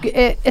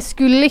jeg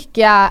skulle ikke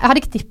Jeg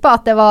hadde ikke tippet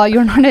at det var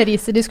Jon Arne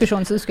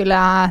Riise-diskusjon som skulle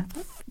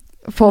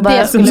få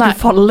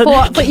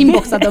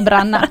innboksen til å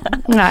brenne.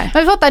 Nei. Men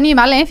vi har fått en ny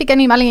melding. Fikk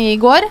en ny melding i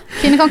går.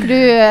 Kine, kan ikke du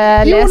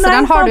lese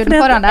den? Har du den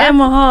foran deg? Jeg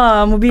må ha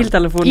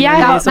mobiltelefonen.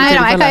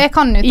 Jeg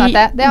kan ut av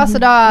det. Det er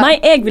altså da... Nei,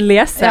 jeg vil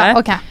lese. Ja,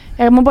 okay.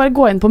 Jeg må bare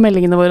gå inn på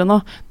meldingene våre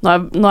nå.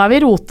 Nå er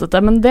vi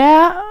rotete, men det,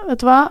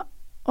 vet du hva?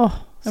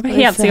 Jeg var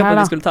helt sikker på at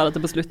vi skulle ta dette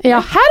på slutten. Ja,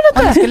 her vet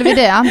du. Skulle vi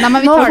det, ja? Nei,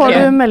 men vi nå tar får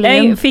det. Du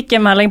meldingen. Jeg fikk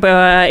en melding på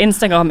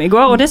Instagram i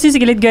går, og det synes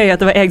jeg er litt gøy at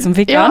det var jeg som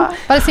fikk den.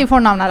 Bare si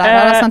fornavnet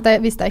der,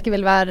 hvis det ikke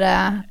vil være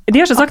de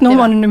har ikke sagt noe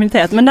om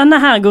anonymitet, men denne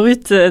her går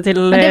ut til...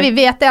 Men det vi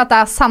vet er at det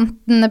er sendt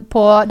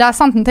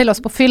den til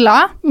oss på fylla,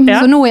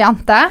 så nå,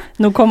 jente.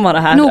 Nå kommer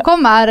det her.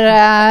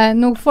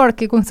 Nå får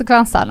dere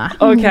konsekvensene.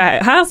 Ok,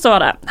 her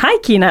står det. Hei,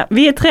 Kine.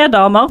 Vi er 3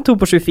 damer, 2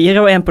 på 24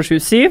 og 1 på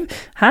 27.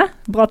 Hæ?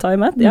 Bra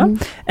timet, ja.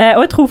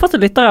 Og jeg tror fast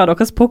at lyttere av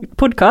deres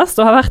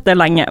podcast og har vært det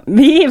lenge.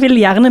 Vi vil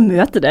gjerne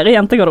møte dere i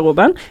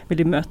jentegarderoben.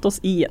 Vil de møte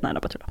oss i... Nei, det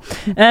er bare tull.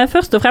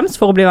 Først og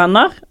fremst for å bli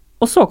venner,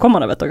 og så kommer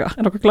det, vet dere.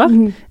 Er dere klar?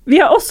 Vi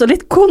har også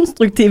litt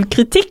konstruktiv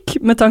kritikk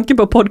med tanke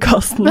på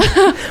podcasten.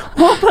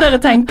 Håper dere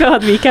tenker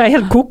at vi ikke er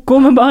helt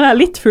koko, men bare er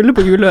litt fulle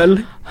på juleøl.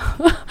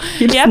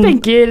 Jeg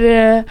tenker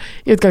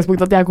i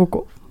utgangspunktet at jeg er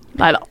koko.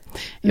 Neida.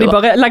 Vi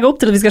bare legger opp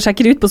til at vi skal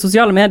sjekke det ut på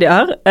sosiale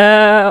medier,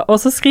 og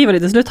så skriver de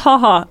til slutt,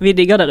 haha, vi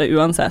digger dere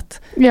uansett.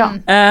 Ja.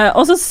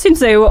 Og så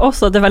synes jeg jo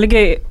også at det er veldig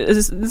gøy,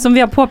 som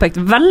vi har påpekt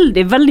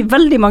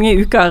veldig mange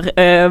uker,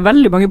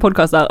 veldig mange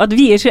podcaster, at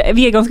vi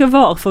er ganske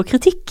var for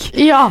kritikk.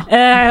 Ja. Og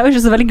er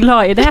ikke så veldig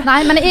glad i det.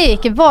 Nei, men jeg er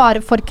ikke var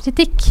for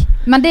kritikk,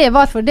 men det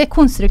er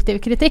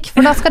konstruktiv kritikk,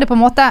 for da skal det på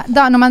en måte,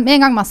 når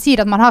en gang man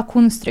sier at man har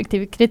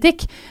konstruktiv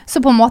kritikk,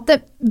 så på en måte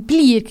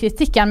blir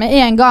kritikken med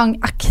en gang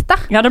ekte.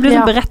 Ja, det blir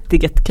sånn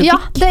berettiget kritikk. Ja,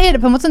 det er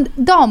det på en måte sånn,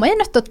 da må jeg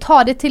nødt til å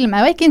ta det til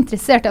meg, og jeg er ikke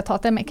interessert i å ta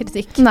det med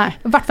kritikk. Nei.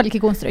 I hvert fall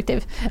ikke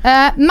konstruktiv.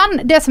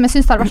 Men det som jeg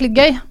synes har vært litt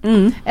gøy,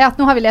 er at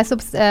nå har vi lest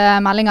opp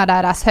meldinger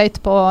deres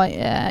høyt på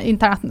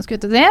internetten,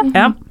 skulle jeg si.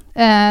 Ja.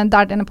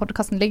 Der denne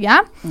podcasten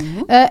ligger.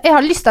 Jeg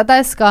har lyst til at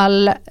jeg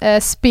skal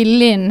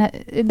spille inn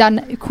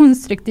den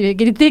konstruktive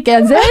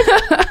kritikken sin.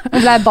 Det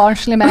ble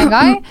barnslig med en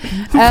gang.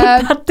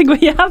 Dette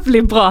går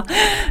jævlig bra.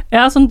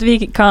 Ja, sånn at vi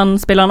kan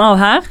spille den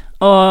av her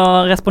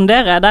og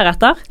respondere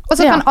deretter. Og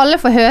så kan alle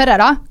få høre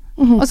da.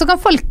 Og så kan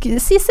folk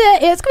si,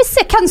 skal vi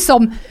se hvem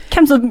som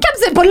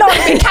er på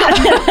laget her.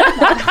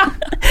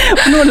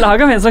 Nå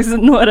lager vi en slags,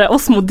 nå er det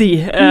oss mot de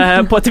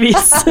på et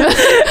vis.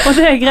 Og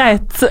det er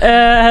greit.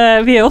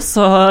 Vi er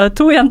også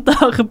 2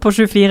 jenter på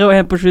 24 og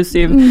 1 på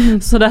 27.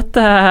 Så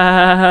dette...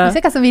 Vi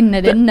ser hvem som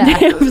vinner denne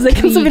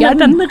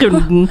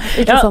runden.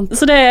 Ja,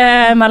 så det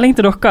er melding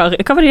til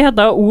dere. Hva var de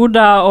heter?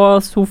 Oda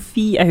og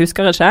Sofie, jeg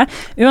husker ikke.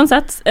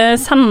 Uansett,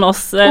 send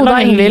oss... Oda,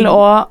 Ingvild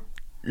og...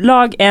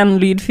 Lag en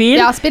lydfil.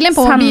 Ja, spill inn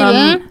på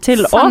mobilen.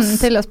 Til oss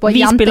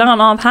vi spiller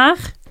den av her.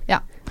 Ja.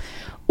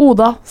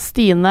 Oda,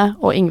 Stine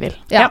og Ingvild.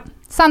 Ja.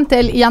 Send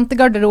til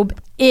jentegarderob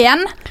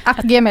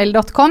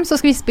 1@gmail.com, så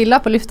skal vi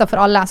spille på lufta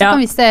for alle, så kan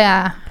vi se.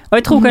 Og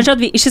jeg tror kanskje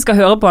at vi ikke skal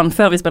høre på den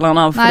før vi spiller den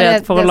av,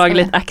 for å lage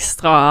litt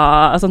ekstra,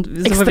 så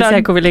får vi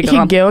se hvor vi ligger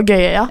an. Hygge og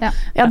gøye,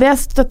 ja, det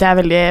støtter jeg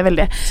veldig,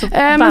 veldig.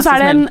 Men så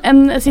er det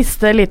en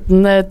siste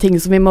liten ting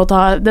som vi må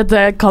ta,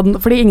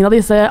 fordi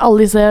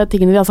alle disse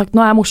tingene vi har sagt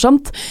nå er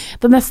morsomt.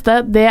 Det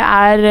neste, det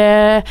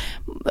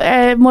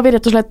må vi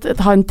rett og slett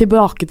ha en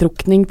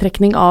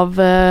tilbaketrekning av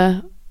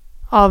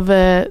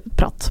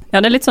prat. Ja,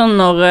 det er litt sånn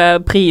når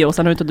Prior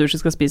sender ut at du ikke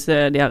skal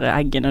spise de her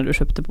eggene du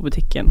kjøpte på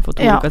butikken for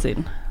 2 uker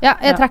siden. Ja,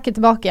 jeg trekker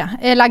tilbake.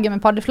 Jeg legger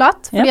meg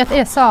paddeflat, fordi at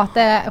jeg sa at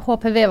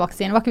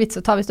HPV-vaksinen var ikke vits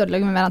å ta hvis du hadde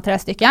ligget med mer enn 3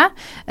 stykker.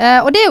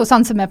 Og det er jo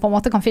sånn som jeg på en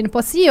måte kan finne på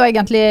å si, og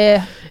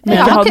egentlig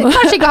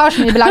kanskje ikke har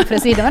så mye belegg for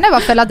å si det, men jeg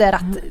bare føler at det er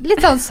rett.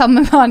 Litt sånn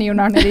samme med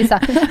Jon Arne Riise.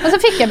 Og så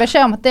fikk jeg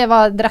beskjed om at det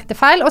var direkte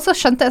feil, og så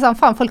skjønte jeg sånn,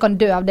 faen, folk kan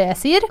dø av det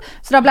jeg sier,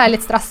 så da ble jeg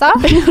litt stresset.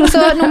 Så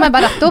nå må jeg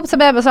bare rette opp, så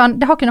ble jeg bare sånn,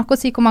 det har ikke noe å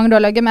si hvor mange du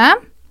har ligget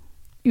med.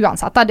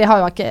 Uansett, det har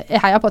jo ikke, jeg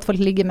heier på at folk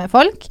ligger med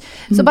folk,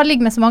 så bare ligg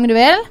med så mange du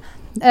vil.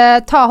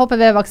 Ta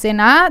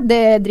HPV-vaksine, det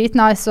er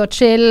dritnice og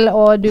chill,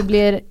 og du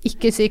blir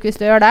ikke syk hvis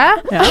du gjør det.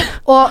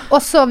 Og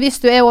også hvis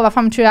du er over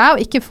 25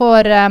 og ikke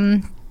får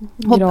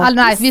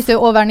hvis du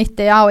er over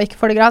 90 og ikke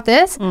får det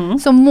gratis,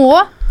 så må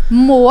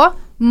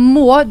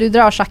du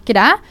dra og sjekke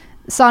det.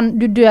 Sånn,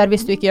 du dør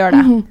hvis du ikke gjør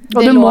det.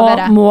 Og du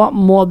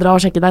må dra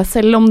og sjekke deg,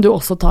 selv om du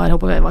også tar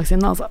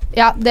HPV-vaksinen, altså.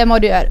 Ja, det må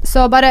du gjøre.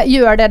 Så bare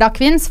gjør det da,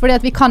 kvinns, fordi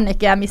at vi kan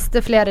ikke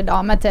miste flere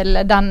damer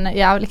til den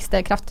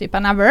jævligste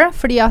krefttypen ever,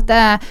 fordi at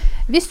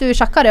hvis du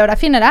sjekker det og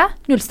de finner det,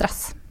 null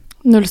stress.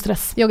 Null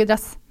stress.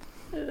 Joggedress.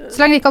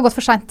 Så lenge det ikke har gått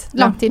for sent.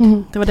 Lang tid.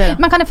 Det var det.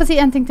 Men kan jeg få si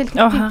en ting til? Det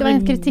var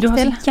en kritikk til. Du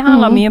har så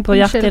jævla mye på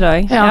hjertet i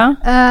dag.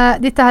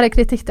 Dette her er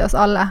kritikk til oss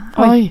alle.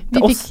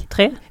 Til oss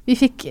 3? Vi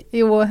fikk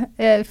jo,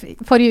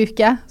 forrige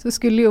uke, så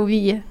skulle jo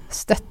vi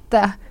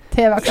støtte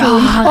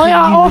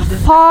TV-aksjonen.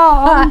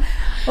 Faen!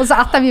 Og så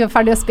etter vi var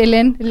ferdig å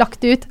spille inn,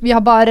 lagt ut, vi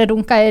har bare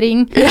runket i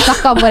ring,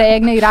 snakket om våre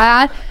egne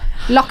greier,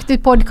 lagt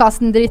ut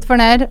podcasten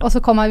dritfornøyd, og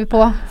så kommer vi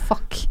på,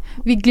 fuck.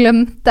 Vi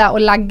glemte å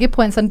legge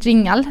på en sånn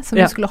jingle som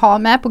vi skulle ha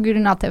med på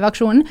grunn av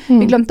TV-aksjonen.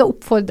 Vi glemte å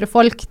oppfordre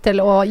folk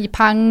til å gi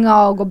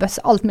penger og gå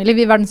bøsse, alt mulig.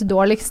 Vi er verdens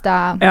dårligste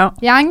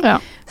gjeng.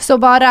 Så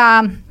bare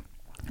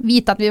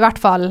vite at vi i hvert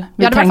fall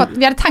vi hadde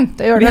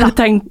tenkt å gjøre det. Vi hadde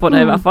tenkt på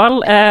det i hvert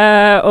fall.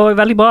 Og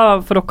veldig bra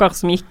for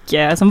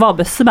dere som var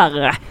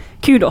bøssebærere.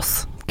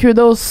 Kudos.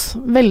 Kudos.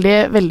 Veldig,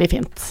 veldig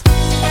fint.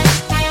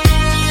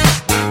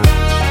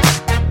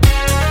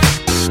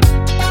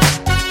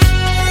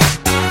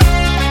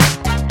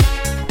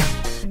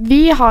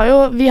 Vi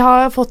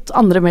har fått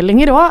andre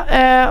meldinger også,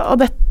 og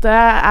dette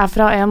er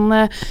fra en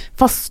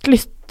fast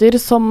lytter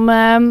som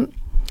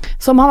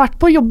har vært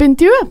på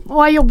jobbintervju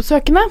og er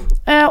jobbsøkende,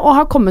 og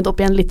har kommet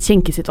opp i en litt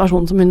kinkig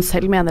situasjon som hun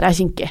selv mener er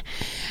kinkig.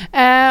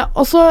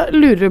 Og så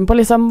lurer hun på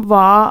liksom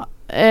hva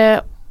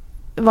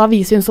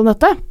vi synes om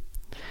dette.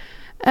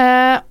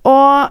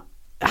 Og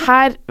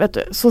her, vet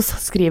du, så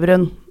skriver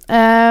hun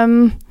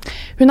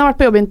hun har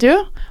vært på jobbintervju,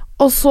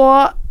 og så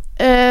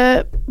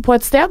på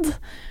et sted,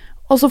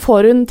 og så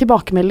får hun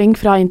tilbakemelding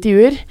fra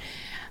intervjuer.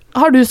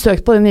 Har du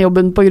søkt på denne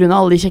jobben på grunn av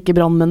alle de kjekke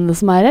brandmennene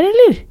som er her,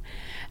 eller?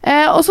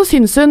 Og så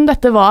synes hun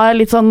dette var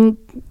litt sånn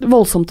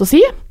voldsomt å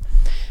si.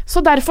 Så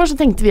derfor så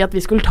tenkte vi at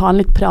vi skulle ta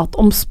en litt prat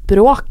om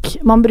språk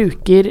man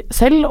bruker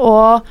selv,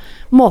 og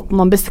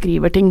måten man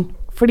beskriver ting.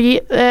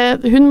 Fordi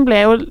hun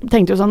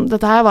tenkte jo sånn,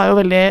 dette her var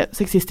jo veldig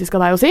sexistisk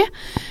av deg å si.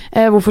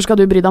 Hvorfor skal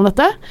du bry deg om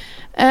dette?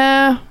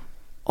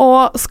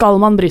 Og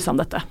skal man bry seg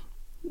om dette?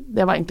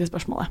 Det var egentlig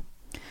spørsmålet.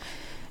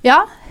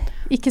 Ja,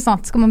 ikke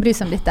sant, skal man bry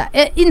seg om dette.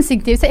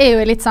 Instinktivt så er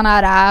jo litt sånn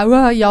her,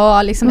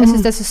 liksom, jeg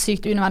synes det er så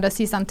sykt unødvendig å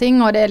si sånne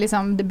ting, og det er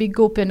liksom, det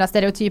bygger opp under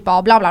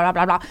stereotyper og bla bla bla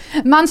bla bla.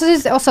 Men så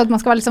synes jeg også at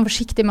man skal være litt sånn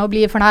forsiktig med å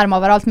bli fornærmet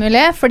over alt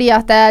mulig, fordi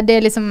at det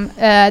er liksom,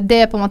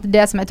 det er på en måte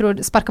det som jeg tror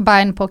sparker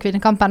bein på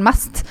kvinnekampen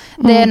mest.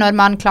 Det er når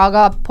man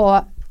klager på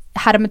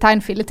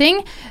hermetegnfylle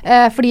ting,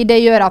 fordi det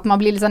gjør at man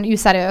blir litt sånn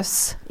useriøs,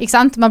 ikke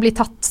sant? Man blir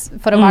tatt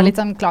for å være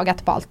litt sånn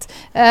klagete på alt.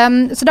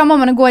 Så da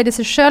må man gå i det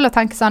seg selv og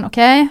tenke sånn,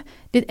 ok,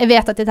 jeg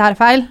vet at dette her er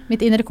feil,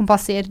 mitt indre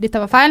kompass sier dette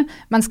var feil,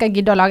 men skal jeg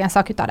gidde å lage en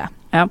sak ut av det?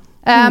 Ja.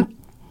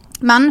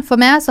 Men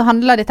for meg så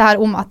handler dette her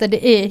om at det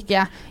er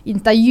ikke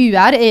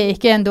intervjuer, er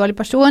ikke en dårlig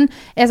person,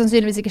 er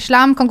sannsynligvis ikke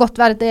slem, kan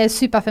godt være at det er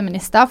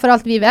superfeminister, for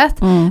alt vi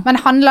vet, men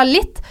det handler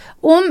litt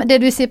om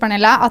det du sier,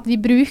 Pernille, at vi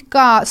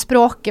bruker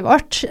språket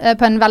vårt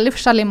på en veldig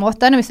forskjellig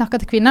måte når vi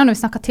snakker til kvinner, når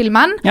vi snakker til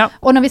menn,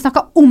 og når vi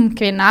snakker om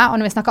kvinner,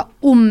 og når vi snakker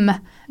om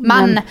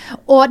menn.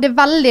 Og det er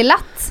veldig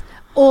lett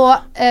å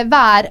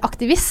være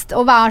aktivist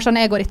og være sånn,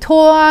 jeg går i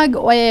tog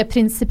og er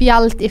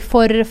prinsipielt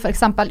for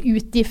eksempel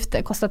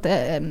utgifter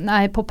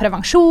på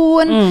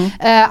prevensjon,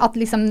 at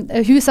liksom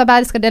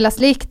husarbeid skal deles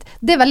likt.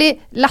 Det er veldig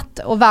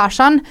lett å være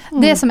sånn.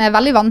 Det som er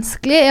veldig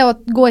vanskelig er å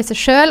gå i seg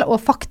selv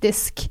og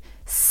faktisk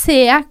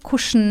se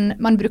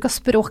hvordan man bruker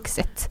språk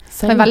sitt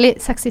på en veldig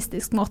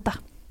sexistisk måte.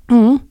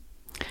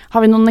 Har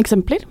vi noen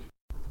eksempler?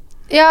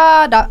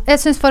 Ja da, jeg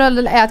synes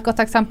forhold er et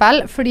godt eksempel,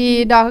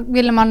 fordi da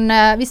vil man,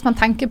 hvis man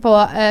tenker på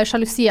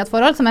sjalusi i et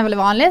forhold, som er veldig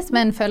vanlig, som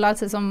er en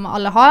følelse som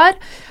alle har,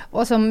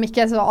 og som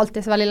ikke er så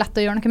alltid så veldig lett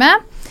å gjøre noe med,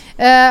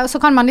 så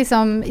kan man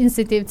liksom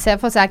instinktivt se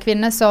for seg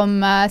kvinner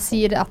som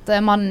sier at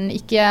mannen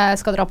ikke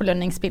skal dra på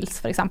lønningspils,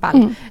 for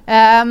eksempel.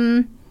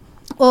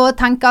 Og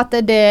tenke at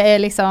det er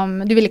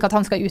liksom, du vil ikke at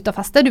han skal ut og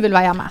feste, du vil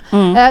være hjemme.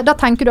 Da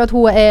tenker du at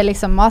hun er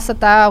liksom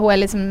masete, hun er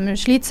liksom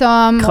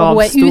slitsom, og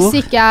hun er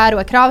usikker, hun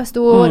er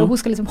kravstor, og hun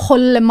skal liksom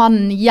holde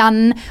mannen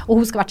igjen,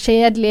 og hun skal være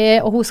kjedelig,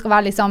 og hun skal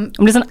være liksom...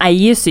 Hun blir sånn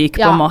eiesyk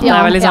på en måte. Det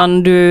er veldig sånn,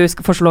 du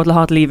skal få lov til å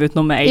ha et liv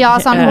utenom meg. Ja,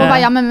 sånn, hun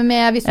var hjemme med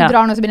meg, hvis du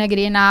drar nå så begynner jeg å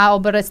grine,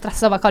 og bare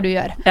stresse over hva du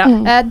gjør.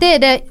 Det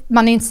er det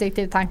man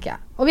instinktivt tenker.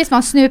 Og hvis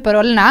man snur på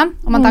rollene,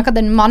 og man tenker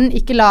at en mann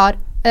ikke lar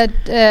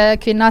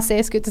kvinna si,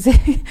 skulle jeg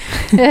si,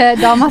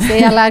 dama si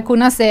eller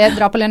kona si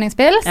dra på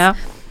lønningspils,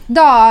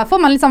 da får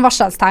man litt sånn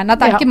varselstegn. Da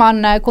tenker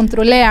man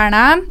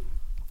kontrollerende,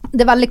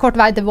 det er veldig kort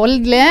vei til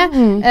voldelig,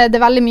 det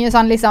er veldig mye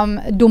sånn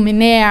liksom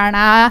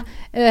dominerende,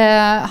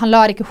 han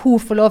lar ikke hun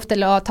få lov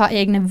til å ta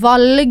egne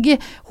valg,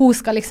 hun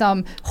skal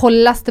liksom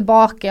holdes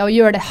tilbake og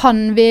gjøre det han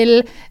vil,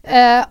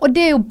 og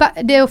det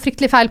er jo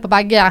fryktelig feil på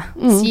begge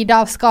sider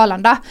av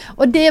skalaen da,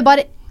 og det er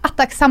bare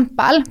et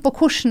eksempel på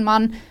hvordan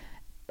man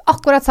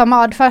akkurat samme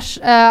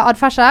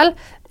adferdsel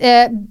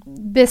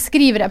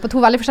beskriver det på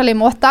 2 veldig forskjellige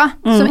måter,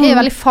 som er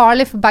veldig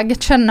farlig for begge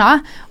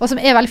kjønner, og som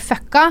er veldig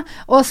fucka,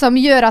 og som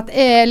gjør at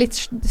jeg er litt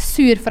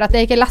sur for at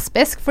jeg ikke er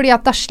lesbisk, fordi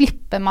at da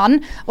slipper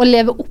man å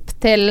leve opp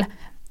til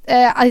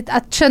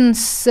et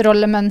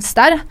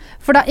kjønnsrollemønster,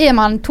 for da er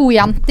man 2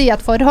 jenter i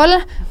et forhold,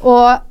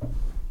 og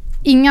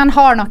ingen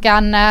har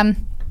noen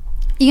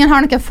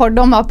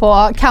fordommer på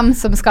hvem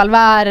som skal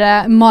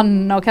være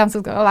mann, og hvem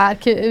som skal være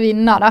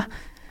kvinne da.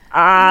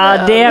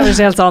 Det er vel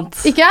ikke helt sant.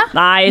 Ikke?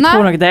 Nei, jeg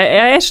tror nok det.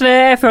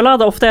 Jeg føler at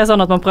det ofte er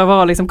sånn at man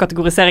prøver å liksom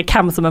kategorisere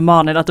hvem som er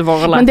mann i dette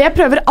forholdet. Men det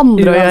prøver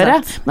andre å gjøre.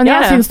 Men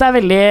jeg synes det er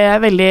veldig,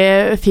 veldig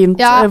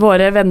fint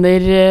våre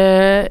venner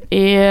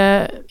i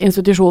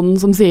institusjonen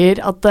som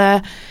sier at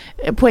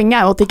poenget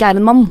er jo at det ikke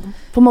er en mann,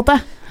 på en måte.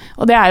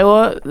 Og det er jo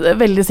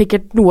veldig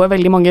sikkert noe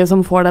veldig mange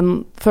som får den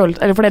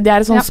følelsen, eller for det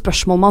er et sånt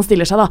spørsmål man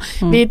stiller seg da.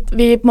 Vi på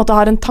en måte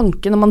har en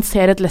tanke når man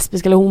ser et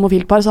lesbisk eller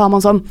homofilt par, så har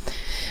man sånn,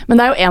 men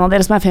det er jo en av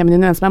dere som er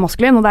feminin og en som er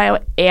maskulin, og det er jo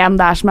en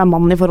der som er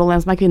mann i forhold og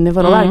en som er kvinne i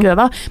forhold, er det ikke det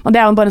da? Men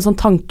det er jo bare en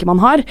sånn tanke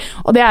man har,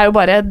 og det er jo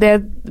bare, det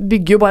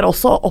bygger jo bare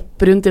også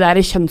opp rundt de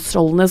der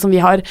kjønnsrollene som vi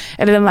har,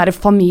 eller den der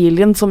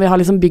familien som vi har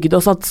liksom bygd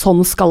oss, at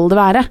sånn skal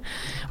det være.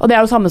 Og det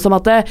er jo samme som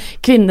at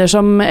kvinner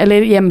som,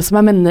 eller hjem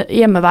som er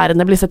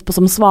hjemmeværende blir sett på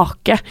som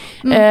svake,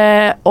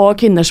 og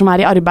kvinner som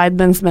er i arbeid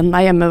mens menn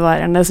er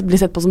hjemmeværende blir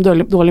sett på som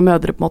dårlige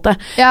mødre på en måte.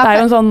 Ja, det er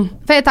jo en sånn...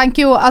 For jeg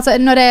tenker jo, altså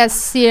når jeg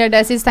sier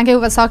det sist, tenker jeg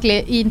jo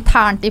saklig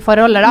internt i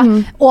forholdet da.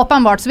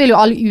 Åpenbart så vil jo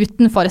alle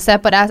utenfor se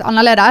på det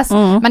annerledes,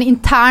 men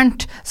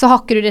internt så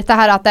har ikke du dette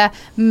her at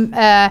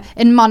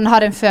en mann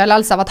har en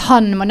følelse av at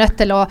han må nødt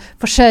til å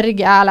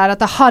forsørge, eller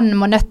at han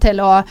må nødt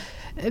til å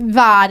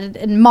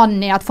være en mann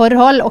i et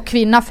forhold, og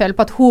kvinner føler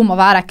på at hun må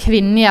være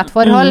kvinne i et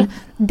forhold.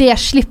 Det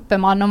slipper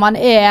man når man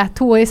er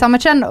 2 i samme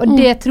kjønn, og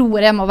det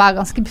tror jeg må være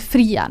ganske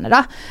befriende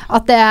da.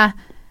 At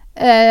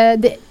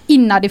det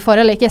innad i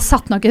forholdet ikke er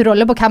satt noen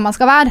rolle på hvem man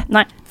skal være.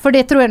 Nei. For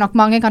det tror jeg nok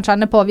mange kan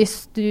kjenne på hvis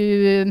du,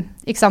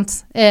 ikke sant,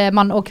 er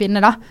mann og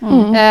kvinne da.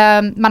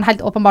 Men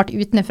helt åpenbart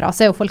utenfra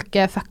så er jo folk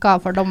fucka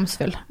og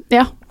fordomsfull.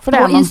 Ja, for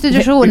det og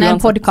institusjonen er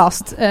en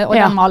podcast, og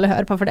den må alle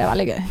høre på, for det er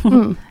veldig gøy.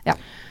 Ja.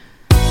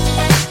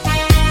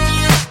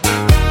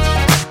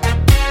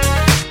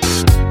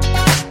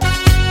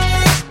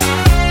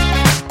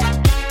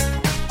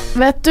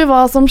 Vet du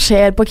hva som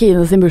skjer på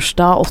Kine sin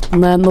bursdag 8.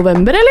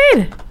 november,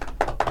 eller?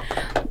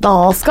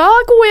 Da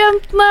skal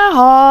godjentene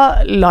ha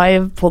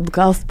live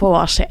podcast på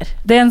Hva skjer.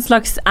 Det er en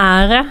slags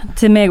ære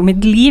til meg og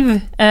mitt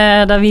liv,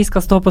 der vi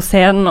skal stå på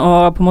scenen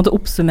og på en måte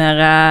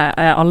oppsummere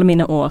alle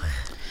mine år.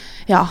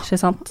 Ja, ikke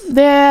sant?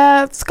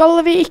 Det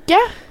skal vi ikke,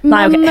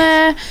 men,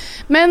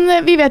 men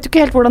vi vet jo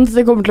ikke helt hvordan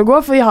det kommer til å gå,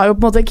 for vi har jo på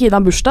en måte Kina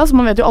bursdag, så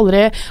man vet jo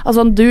aldri,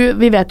 altså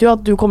vi vet jo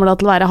at du kommer da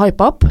til å være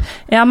hypet opp.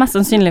 Ja, mest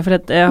sannsynlig, fordi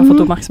jeg har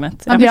fått oppmerksomhet.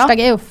 Men bursdag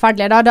er jo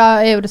ferdig, da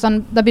er jo det sånn,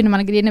 da begynner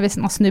man å grine hvis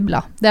man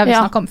snubler. Det har vi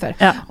snakket om før.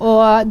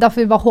 Og da får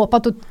vi bare håpe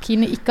at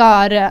Kine ikke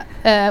har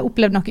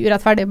opplevd noe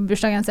urettferdig på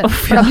bursdagen sin,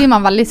 for da blir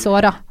man veldig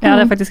såret. Ja,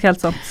 det er faktisk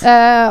helt sant.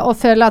 Og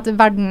føler at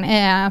verden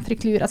er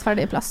fryktelig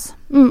urettferdig plass.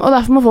 Og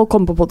derfor må folk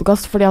komme på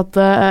podcast, fordi at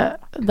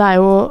det er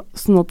jo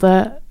sånn at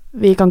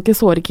vi kan ikke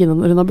såre Kine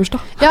når hun har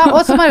bursdag. Ja, og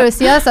så må jeg jo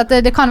si at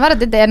det kan være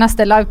at det er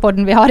neste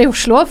livepodden vi har i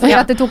Oslo, for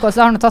at det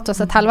har tatt oss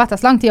et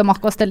helvetes lang tid å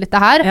makke oss til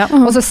dette her,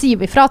 og så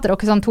sier vi fra til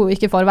dere sånn 2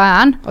 uker for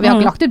veien, og vi har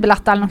ikke lagt ut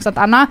billetter eller noe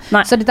sånt ennå,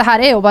 så dette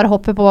her er jo bare å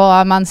hoppe på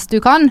mens du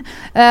kan.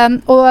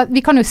 Og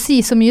vi kan jo si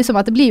så mye som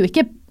at det blir jo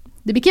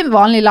ikke en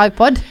vanlig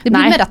livepod, det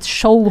blir mer et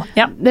show.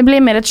 Ja, det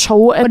blir mer et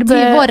show. Og det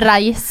blir vår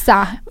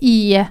reise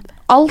i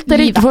alt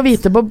dere ikke får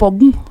vite på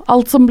podden.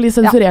 Alt som blir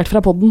sensurert fra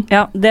podden.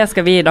 Ja, det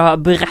skal vi da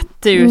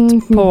brette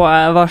ut på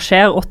Hva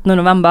skjer 8.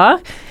 november.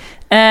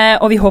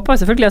 Og vi håper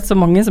selvfølgelig at så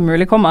mange som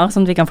mulig kommer,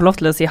 sånn at vi kan få lov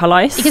til å si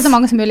hallais. Ikke så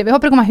mange som mulig, vi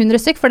håper det kommer 100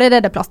 stykk, for det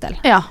er det plass til.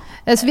 Ja.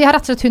 Så vi har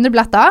rett og slett 100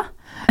 billetter.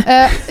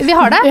 Vi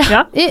har det,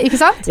 ikke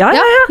sant? Ja.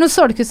 Nå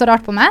så du ikke så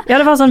rart på meg. Ja,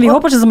 det var sånn, vi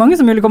håper ikke så mange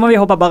som mulig kommer, vi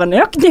håper bare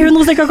nøyaktig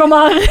 100 stykker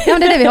kommer. Ja,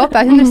 men det er det vi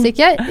håper, 100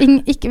 stykker.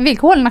 Vil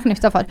ikke holde nekken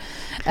utenfor.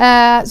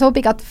 Så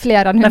håper ikke at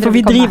flere enn 100 Nei, for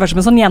vi driver ikke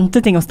med sånn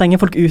jenteting og stenger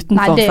folk utenfor.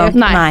 Nei, det gjør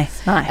ikke.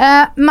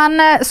 Nei. Men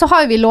så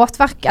har vi lovt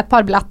vekk et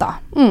par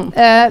billetter.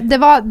 Det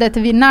var det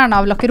til vinneren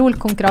av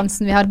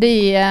Lakkerol-konkurransen vi hadde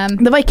i...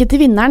 Det var ikke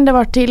til vinneren, det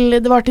var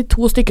til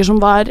 2 stykker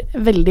som var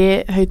veldig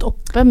høyt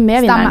oppe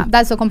med vinneren. Stemmer,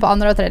 de som kom på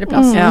 2. og 3.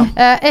 plass.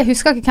 Jeg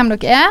husker ikke hvem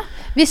dere er.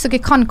 Hvis dere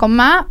kan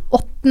komme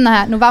 8.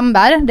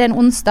 november, det er en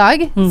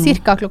onsdag,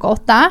 cirka klokka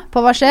 8,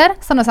 på hva skjer,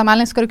 send oss en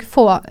melding, skal dere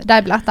få de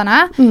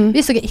billettene.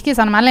 Hvis dere ikke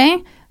sender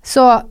melding,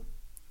 så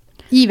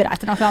gir vi det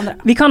til noen andre.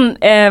 Vi kan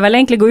vel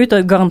egentlig gå ut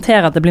og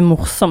garantere at det blir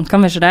morsomt,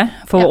 kan vi ikke det?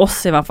 For oss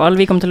i hvert fall.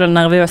 Vi kommer til å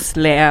nervøst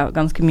le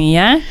ganske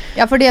mye.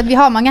 Ja, fordi at vi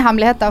har mange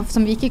hemmeligheter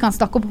som vi ikke kan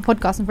snakke opp på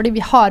podcasten, fordi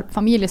vi har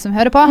familie som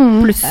hører på.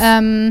 Pluss.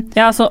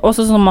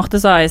 Også som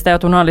Marte sa i sted,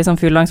 at hun har liksom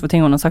fylleangst for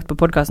ting hun har sagt på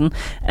podcasten.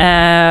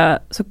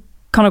 Så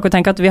kan dere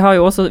tenke at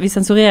vi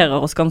sensurerer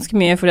oss ganske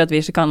mye fordi at vi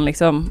ikke kan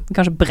liksom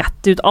kanskje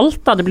brette ut alt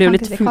da. Det blir jo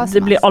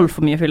det blir alt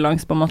for mye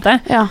fylleangst på en måte.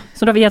 Ja.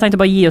 Så da vi har tenkt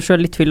å bare gi oss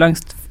selv litt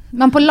fylleangst.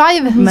 Men på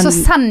live så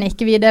sender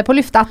ikke vi det på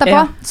lufta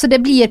etterpå, så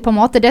det blir på en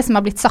måte det som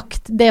har blitt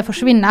sagt, det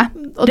forsvinner.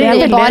 Og det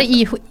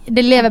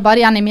lever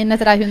bare igjen i minnet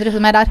til de 100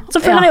 som er der.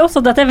 Så føler jeg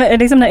også at dette er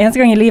liksom den eneste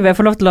gang i livet jeg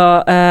får lov til å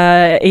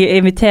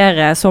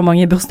invitere så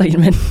mange i bursdagen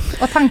min.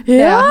 Og tenk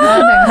det,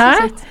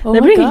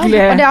 det blir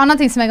hyggelig. Og det andre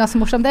ting som er ganske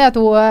morsomt, det er at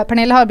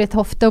Pernille har blitt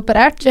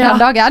hofteoperert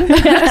den dagen,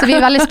 så vi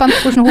er veldig spent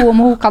på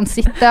om hun kan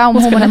sitte, om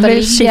hun må nødt til å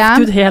ligge.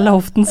 Skifte ut hele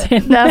hoften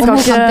sin. Det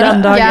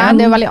er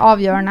jo veldig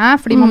avgjørende,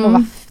 fordi man må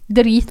være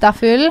drita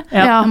full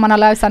når man har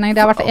livesending. Det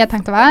har vært jeg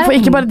tenkt å være. For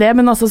ikke bare det,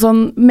 men også sånn,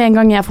 med en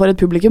gang jeg får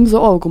et publikum,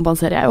 så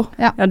overkompenserer jeg jo.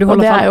 Ja, du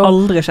holder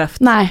aldri kjeft.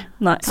 Nei.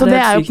 Så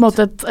det er jo på en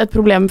måte et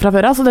problem fra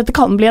før av. Så dette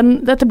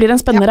blir en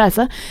spennende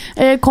reise.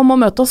 Kom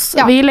og møt oss.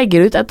 Vi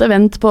legger ut et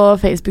event på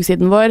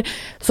Facebook-siden vår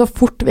så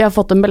fort vi har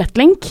fått en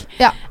billettlink.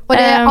 Ja, og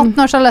det er 18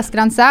 års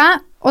aldersgrense.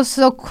 Og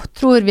så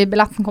tror vi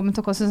billetten kommer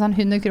til å koste sånn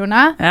 100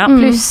 kroner.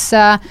 Pluss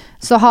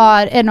så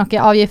er det noen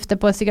avgifter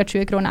på sikkert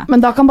 20 kroner.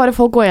 Men da kan bare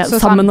folk gå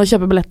sammen og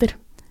kjøpe billetter.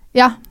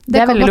 Ja,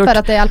 det kan godt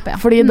være at det hjelper.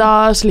 Fordi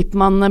da slipper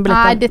man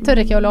billetter. Nei, det tør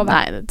jeg ikke å love.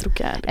 Nei, det tror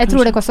ikke jeg. Jeg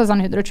tror det koster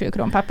sånn 120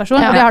 kroner per person,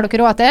 og det har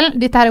dere råd til.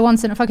 Dette her er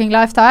once in a fucking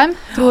lifetime,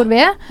 tror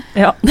vi.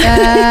 Ja.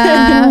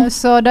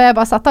 Så det er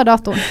bare å sette av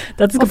datoen.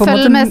 Og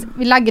følg med,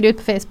 vi legger det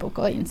ut på Facebook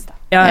og Insta.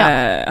 Ja.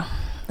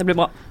 Det blir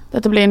bra.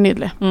 Dette blir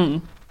nydelig.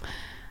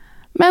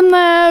 Men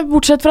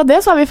bortsett fra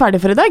det så er vi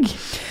ferdige for i dag.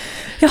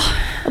 Ja.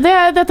 Og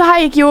dette her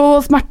gikk jo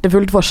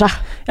smertefullt for seg.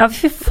 Ja,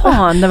 fy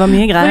faen, det var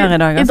mye greier i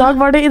dag. Altså.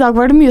 I dag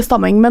var det mye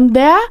stamming, men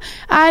det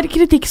er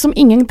kritikk som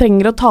ingen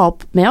trenger å ta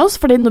opp med oss,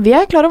 fordi vi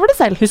er klar over det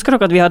selv. Husker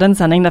dere at vi hadde en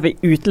sending der vi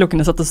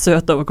utelukkende satt og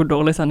søt over hvor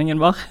dårlig sendingen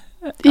var?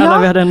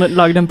 Eller vi hadde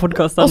laget en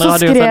podcast og så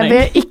skrev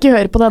vi, ikke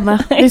hør på denne.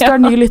 Hvis du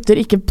er ny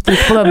lytter, ikke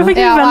trykk på denne.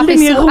 Ja,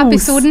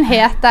 episoden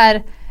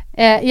heter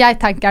jeg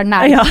tenker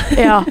nei.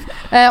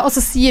 Og så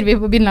sier vi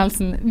på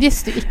begynnelsen, hvis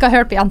du ikke har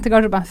hørt på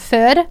Jentegarderoben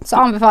før, så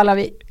anbefaler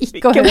vi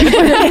ikke å høre på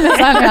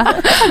det.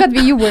 At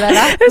vi gjorde det.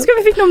 Jeg husker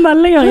vi fikk noen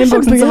meldinger i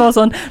innboksen som var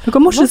sånn,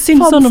 dere må ikke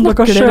synes sånn om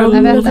dere selv.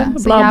 Jeg vet det,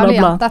 så jævlig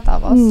jentete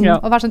av oss.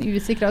 Og være sånn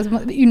usikre, og så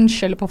må vi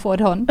unnskylde på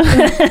forhånd.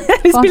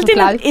 Vi spilte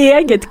inn et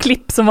eget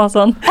klipp som var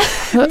sånn,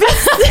 hvis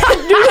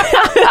du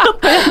har hørt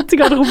på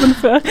Jentegarderoben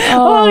før.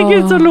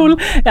 Herregud, så lol.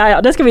 Ja,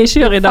 det skal vi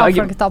ikke gjøre i dag.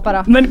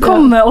 Men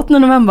kom 8.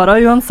 november da,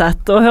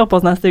 uansett, og hør på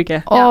oss neste uke.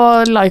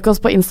 Og like oss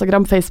på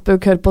Instagram,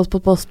 Facebook, hør på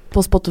oss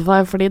på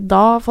Spotify, fordi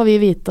da får vi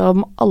vite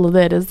om alle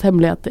deres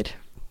hemmeligheter.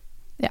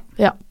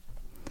 Ja.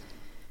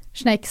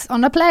 Snakes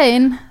on a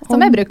plane,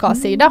 som jeg bruker å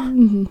si da.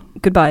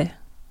 Goodbye.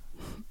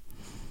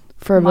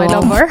 My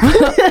lover.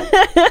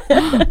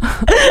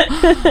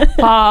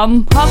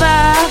 Faen. Ha det!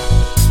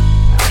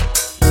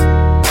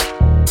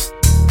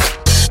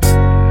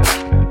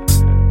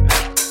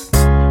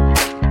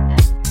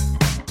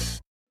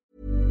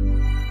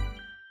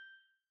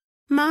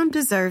 Mom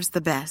deserves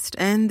the best,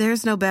 and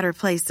there's no better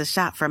place to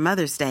shop for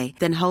Mother's Day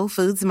than Whole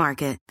Foods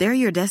Market. They're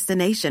your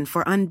destination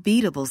for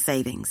unbeatable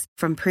savings,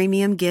 from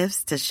premium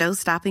gifts to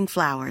show-stopping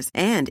flowers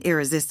and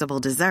irresistible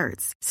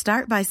desserts.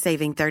 Start by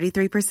saving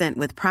 33%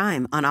 with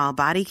Prime on all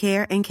body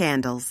care and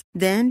candles.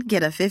 Then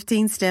get a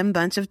 15-stem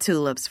bunch of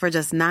tulips for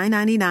just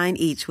 $9.99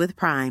 each with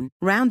Prime.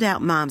 Round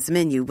out Mom's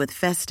menu with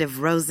festive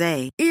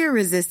rosé,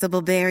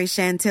 irresistible berry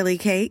chantilly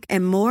cake,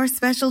 and more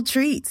special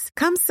treats.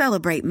 Come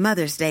celebrate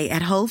Mother's Day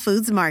at Whole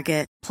Foods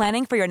Market.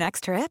 Planning for your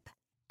next trip?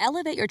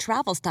 Elevate your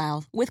travel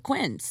style with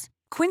Quince.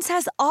 Quince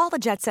has all the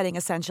jet-setting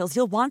essentials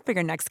you'll want for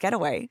your next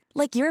getaway,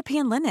 like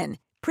European linen,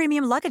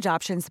 premium luggage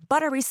options,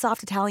 buttery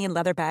soft Italian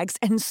leather bags,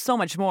 and so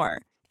much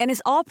more. And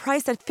is all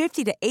priced at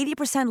 50 to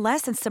 80%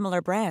 less than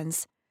similar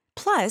brands.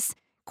 Plus,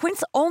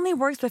 Quince only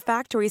works with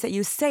factories that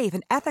use safe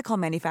and ethical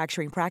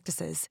manufacturing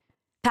practices.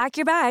 Pack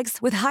your bags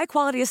with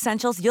high-quality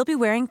essentials you'll be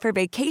wearing for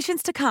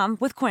vacations to come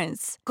with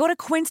Quince. Go to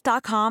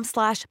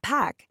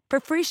quince.com/pack for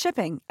free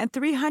shipping and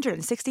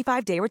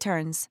 365-day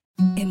returns.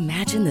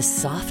 Imagine the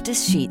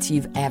softest sheets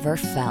you've ever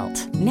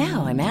felt.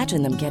 Now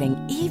imagine them getting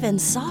even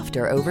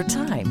softer over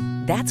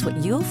time. That's what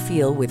you'll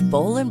feel with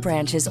Boll &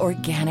 Branch's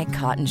organic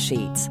cotton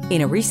sheets.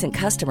 In a recent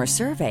customer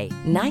survey,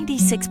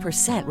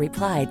 96%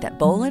 replied that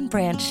Boll &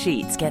 Branch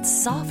sheets get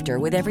softer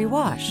with every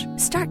wash.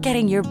 Start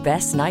getting your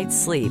best night's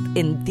sleep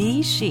in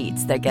these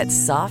sheets that get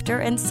softer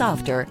and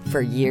softer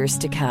for years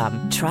to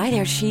come. Try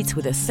their sheets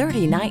with a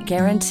 30-night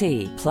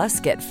guarantee. Plus,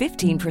 get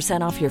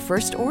 15% off your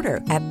first order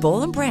at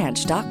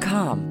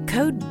bollandbranch.com.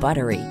 Code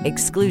BUTTERY.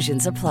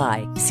 Exclusions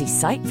apply. See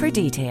site for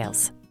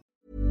details.